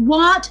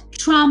 What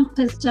Trump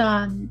has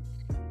done,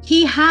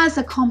 he has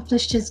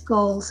accomplished his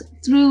goals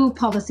through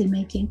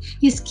policymaking.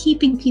 He's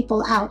keeping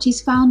people out.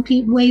 He's found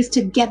ways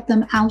to get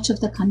them out of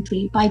the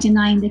country by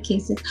denying the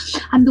cases.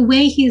 And the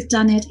way he has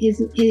done it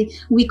is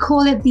we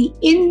call it the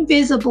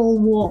invisible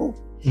wall.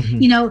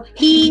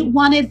 He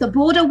wanted the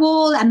border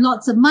wall and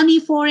lots of money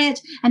for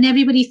it, and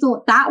everybody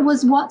thought that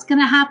was what's going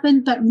to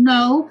happen. But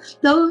no,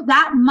 though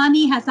that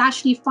money has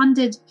actually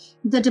funded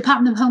the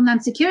Department of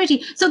Homeland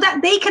Security so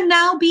that they can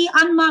now be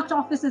unmarked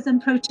officers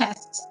and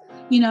protests.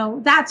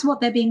 That's what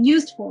they're being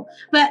used for.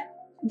 But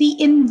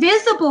the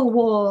invisible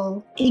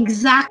wall,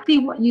 exactly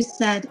what you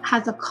said,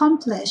 has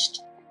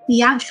accomplished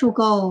the actual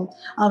goal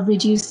of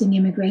reducing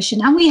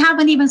immigration. And we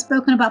haven't even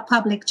spoken about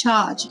public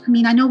charge.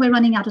 I know we're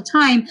running out of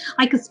time.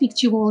 I could speak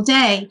to you all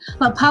day,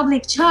 but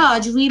public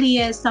charge really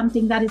is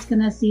something that is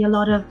going to see a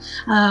lot of,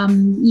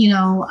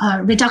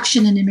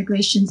 reduction in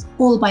immigrations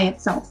all by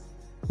itself.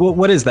 Well,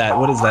 what is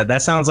that?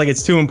 That sounds like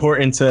it's too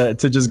important to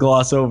just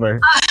gloss over.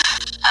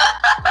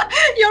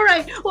 You're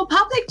right. Well,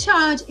 public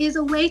charge is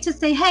a way to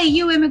say, hey,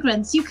 you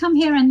immigrants, you come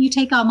here and you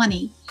take our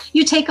money.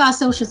 You take our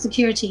social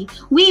security.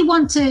 We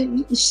want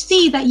to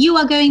see that you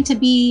are going to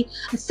be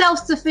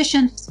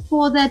self-sufficient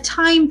for the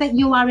time that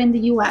you are in the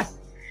US.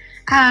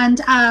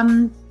 And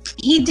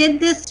he did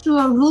this through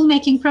a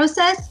rulemaking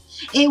process.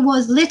 It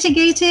was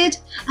litigated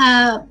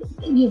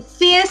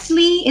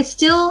fiercely. It's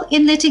still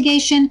in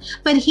litigation,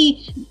 but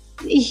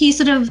he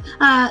sort of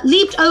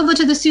leaped over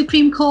to the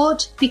Supreme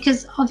Court,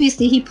 because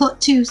obviously he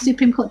put 2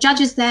 Supreme Court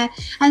judges there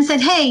and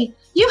said, hey,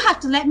 you have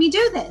to let me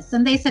do this.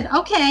 And they said,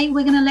 okay,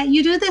 we're going to let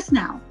you do this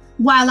now,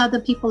 while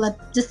other people are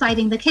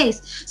deciding the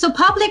case. So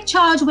public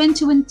charge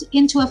went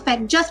into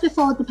effect just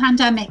before the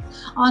pandemic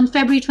on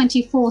February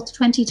 24th,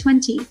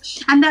 2020.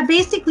 And that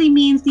basically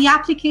means the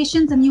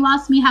applications, and you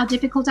asked me how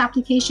difficult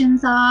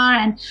applications are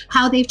and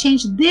how they've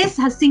changed. This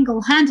has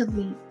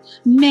single-handedly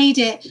made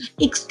it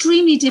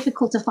extremely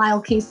difficult to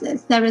file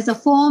cases. There is a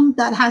form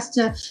that has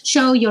to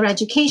show your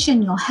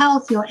education, your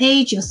health, your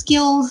age, your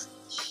skills,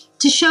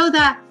 to show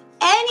that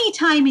any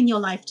time in your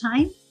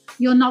lifetime,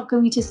 you're not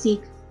going to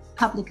seek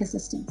public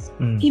assistance,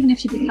 even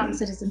if you become a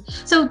citizen.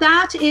 So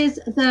that is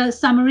the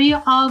summary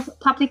of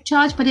public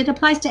charge, but it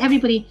applies to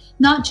everybody,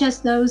 not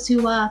just those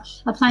who are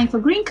applying for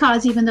green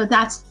cards, even though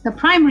that's the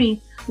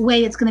primary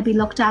way it's going to be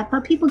looked at.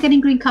 But people getting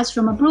green cards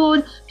from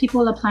abroad,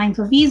 people applying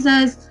for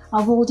visas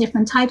of all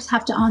different types,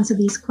 have to answer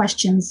these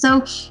questions.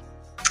 So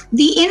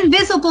the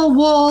invisible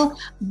wall,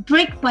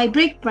 brick by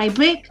brick by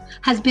brick,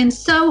 has been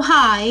so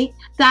high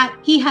that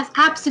he has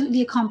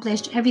absolutely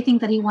accomplished everything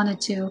that he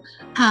wanted to,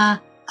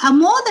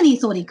 more than he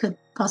thought he could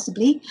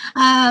possibly,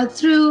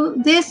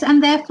 through this,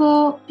 and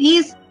therefore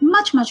he's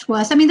much, much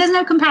worse. There's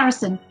no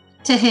comparison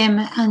to him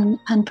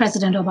and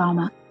President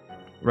Obama.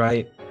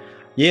 Right.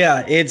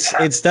 Yeah, it's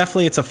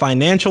definitely, it's a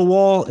financial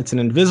wall. It's an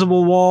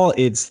invisible wall.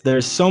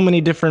 There's so many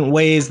different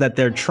ways that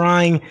they're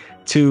trying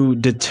to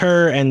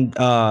deter and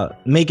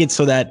make it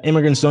so that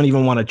immigrants don't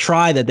even want to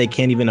try, that they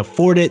can't even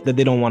afford it, that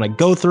they don't want to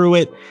go through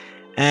it.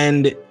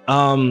 And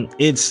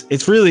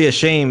it's really a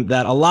shame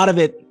that a lot of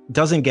it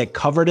doesn't get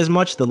covered as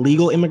much, the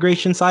legal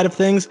immigration side of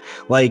things.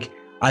 Like,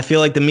 I feel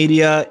like the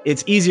media,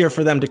 it's easier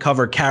for them to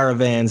cover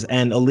caravans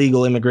and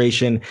illegal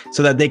immigration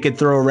so that they could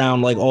throw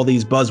around like all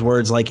these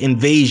buzzwords like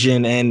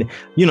invasion, and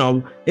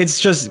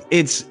it's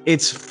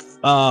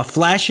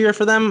flashier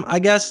for them, I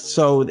guess.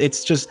 So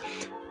it's just,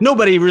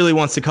 nobody really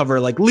wants to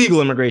cover like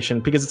legal immigration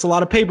because it's a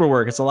lot of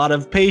paperwork, it's a lot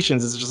of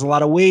patience, it's just a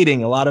lot of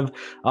waiting, a lot of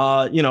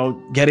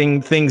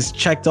getting things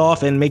checked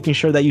off and making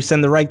sure that you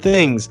send the right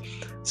things.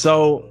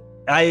 So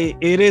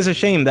it is a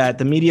shame that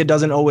the media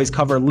doesn't always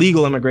cover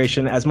legal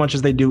immigration as much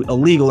as they do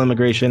illegal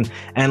immigration.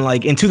 And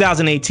like in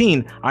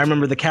 2018, I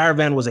remember the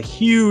caravan was a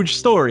huge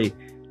story.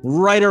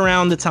 Right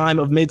around the time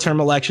of midterm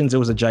elections, it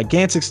was a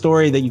gigantic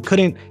story that you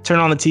couldn't turn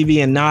on the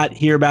TV and not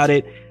hear about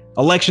it.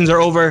 Elections are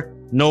over,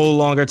 no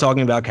longer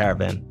talking about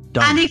caravan.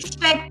 Done. And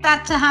expect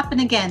that to happen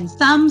again.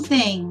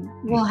 Something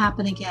will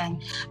happen again.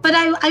 But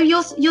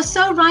you're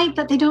so right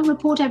that they don't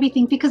report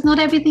everything, because not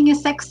everything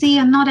is sexy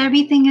and not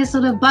everything is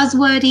sort of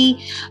buzzwordy.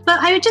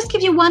 But I would just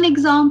give you one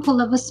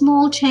example of a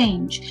small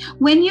change.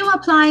 When you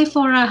apply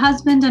for a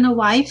husband and a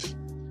wife,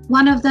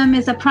 one of them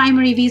is a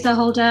primary visa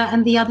holder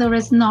and the other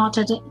is not,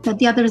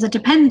 the other is a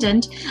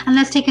dependent. And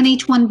let's take an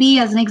H-1B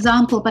as an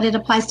example, but it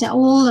applies to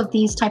all of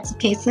these types of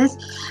cases.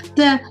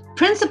 The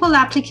principal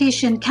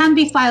application can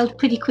be filed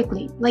pretty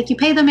quickly. Like, you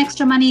pay them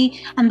extra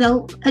money and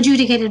they'll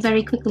adjudicate it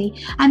very quickly.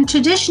 And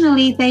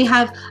traditionally, they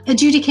have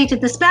adjudicated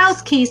the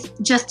spouse case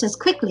just as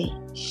quickly.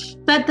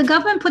 But the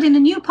government put in a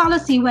new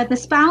policy where the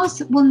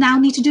spouse will now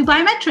need to do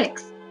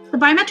biometrics, the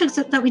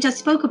biometrics that we just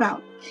spoke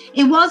about.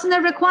 It wasn't a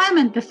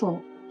requirement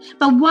before.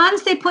 But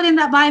once they put in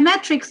that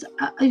biometrics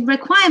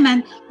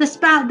requirement,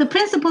 the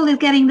principal is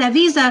getting their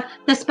visa,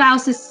 the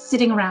spouse is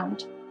sitting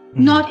around,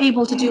 not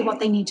able to do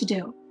what they need to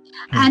do.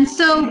 And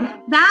so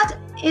that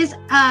is,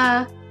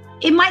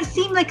 it might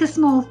seem like a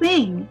small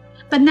thing,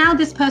 but now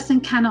this person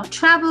cannot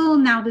travel,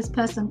 now this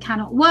person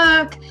cannot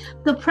work.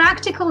 The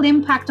practical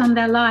impact on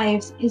their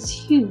lives is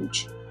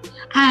huge.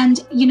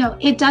 And,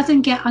 it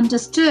doesn't get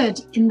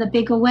understood in the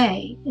bigger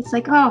way. It's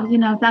like,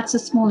 that's a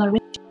smaller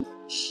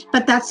issue.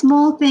 But that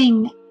small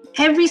thing,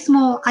 every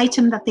small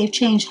item that they've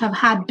changed have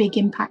had big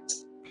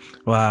impacts.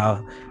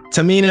 Wow.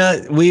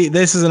 Tahmina,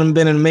 this has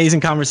been an amazing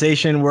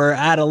conversation. We're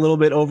at a little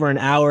bit over an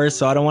hour,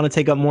 so I don't want to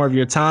take up more of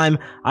your time.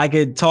 I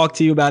could talk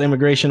to you about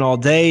immigration all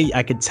day.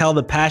 I could tell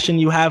the passion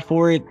you have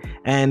for it,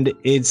 and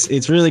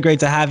it's really great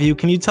to have you.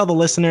 Can you tell the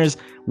listeners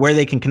where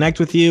they can connect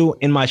with you?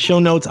 In my show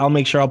notes, I'll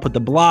make sure I'll put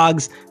the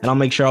blogs, and I'll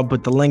make sure I'll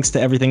put the links to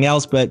everything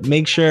else, but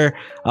make sure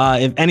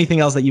if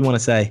anything else that you want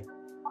to say.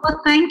 Well,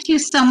 thank you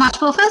so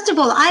much. Well, first of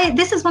all,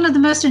 this is one of the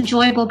most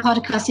enjoyable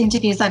podcast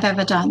interviews I've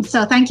ever done.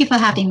 So thank you for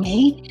having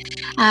me.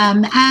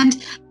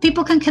 And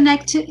people can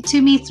connect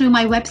to me through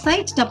my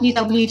website,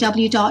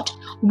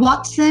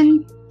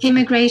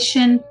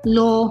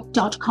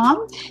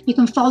 www.watsonimmigrationlaw.com. You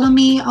can follow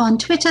me on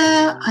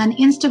Twitter and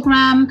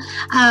Instagram.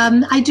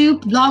 I do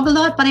blog a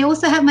lot, but I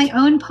also have my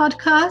own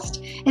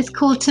podcast. It's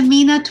called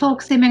Tahmina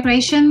Talks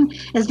Immigration.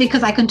 It's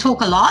because I can talk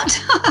a lot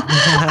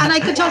and I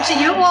could talk to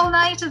you all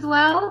night as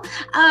well.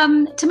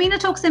 Tahmina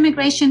Talks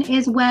Immigration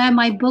is where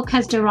my book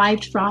has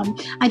derived from.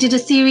 I did a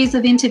series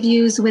of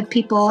interviews with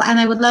people, and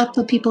I would love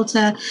for people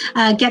to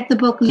get the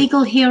book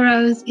Legal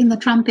Heroes in the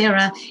Trump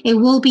Era. It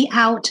will be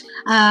out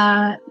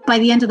by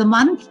the end of the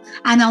month,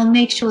 and I'll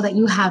make sure that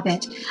you have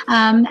it.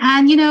 And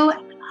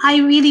I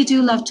really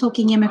do love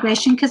talking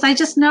immigration because I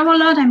just know a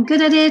lot. I'm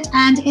good at it,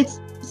 and it's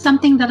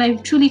something that I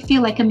truly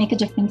feel I can make a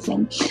difference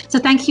in. So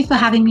thank you for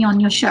having me on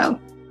your show.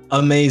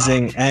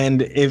 Amazing.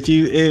 And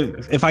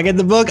if I get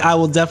the book, I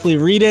will definitely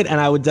read it, and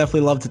I would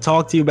definitely love to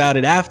talk to you about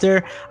it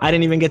after. I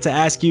didn't even get to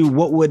ask you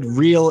what would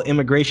real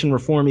immigration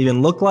reform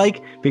even look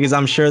like, because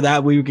I'm sure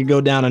that we could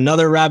go down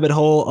another rabbit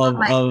hole of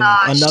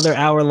another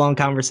hour-long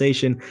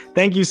conversation.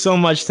 Thank you so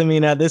much,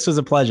 Tahmina. This was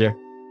a pleasure.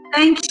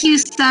 Thank you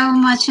so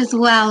much as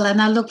well,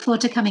 and I look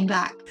forward to coming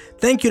back.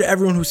 Thank you to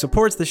everyone who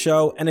supports the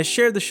show and has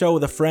shared the show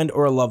with a friend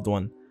or a loved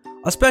one.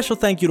 A special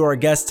thank you to our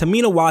guest,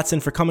 Tahmina Watson,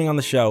 for coming on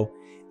the show.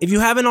 If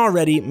you haven't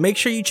already, make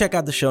sure you check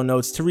out the show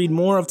notes to read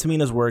more of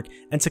Tahmina's work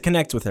and to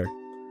connect with her.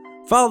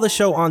 Follow the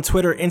show on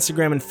Twitter,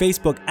 Instagram, and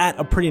Facebook at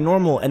A Pretty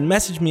Normal, and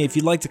message me if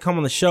you'd like to come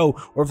on the show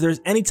or if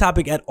there's any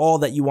topic at all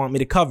that you want me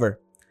to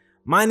cover.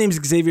 My name is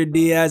Xavier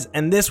Diaz,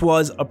 and this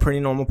was A Pretty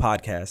Normal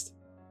Podcast.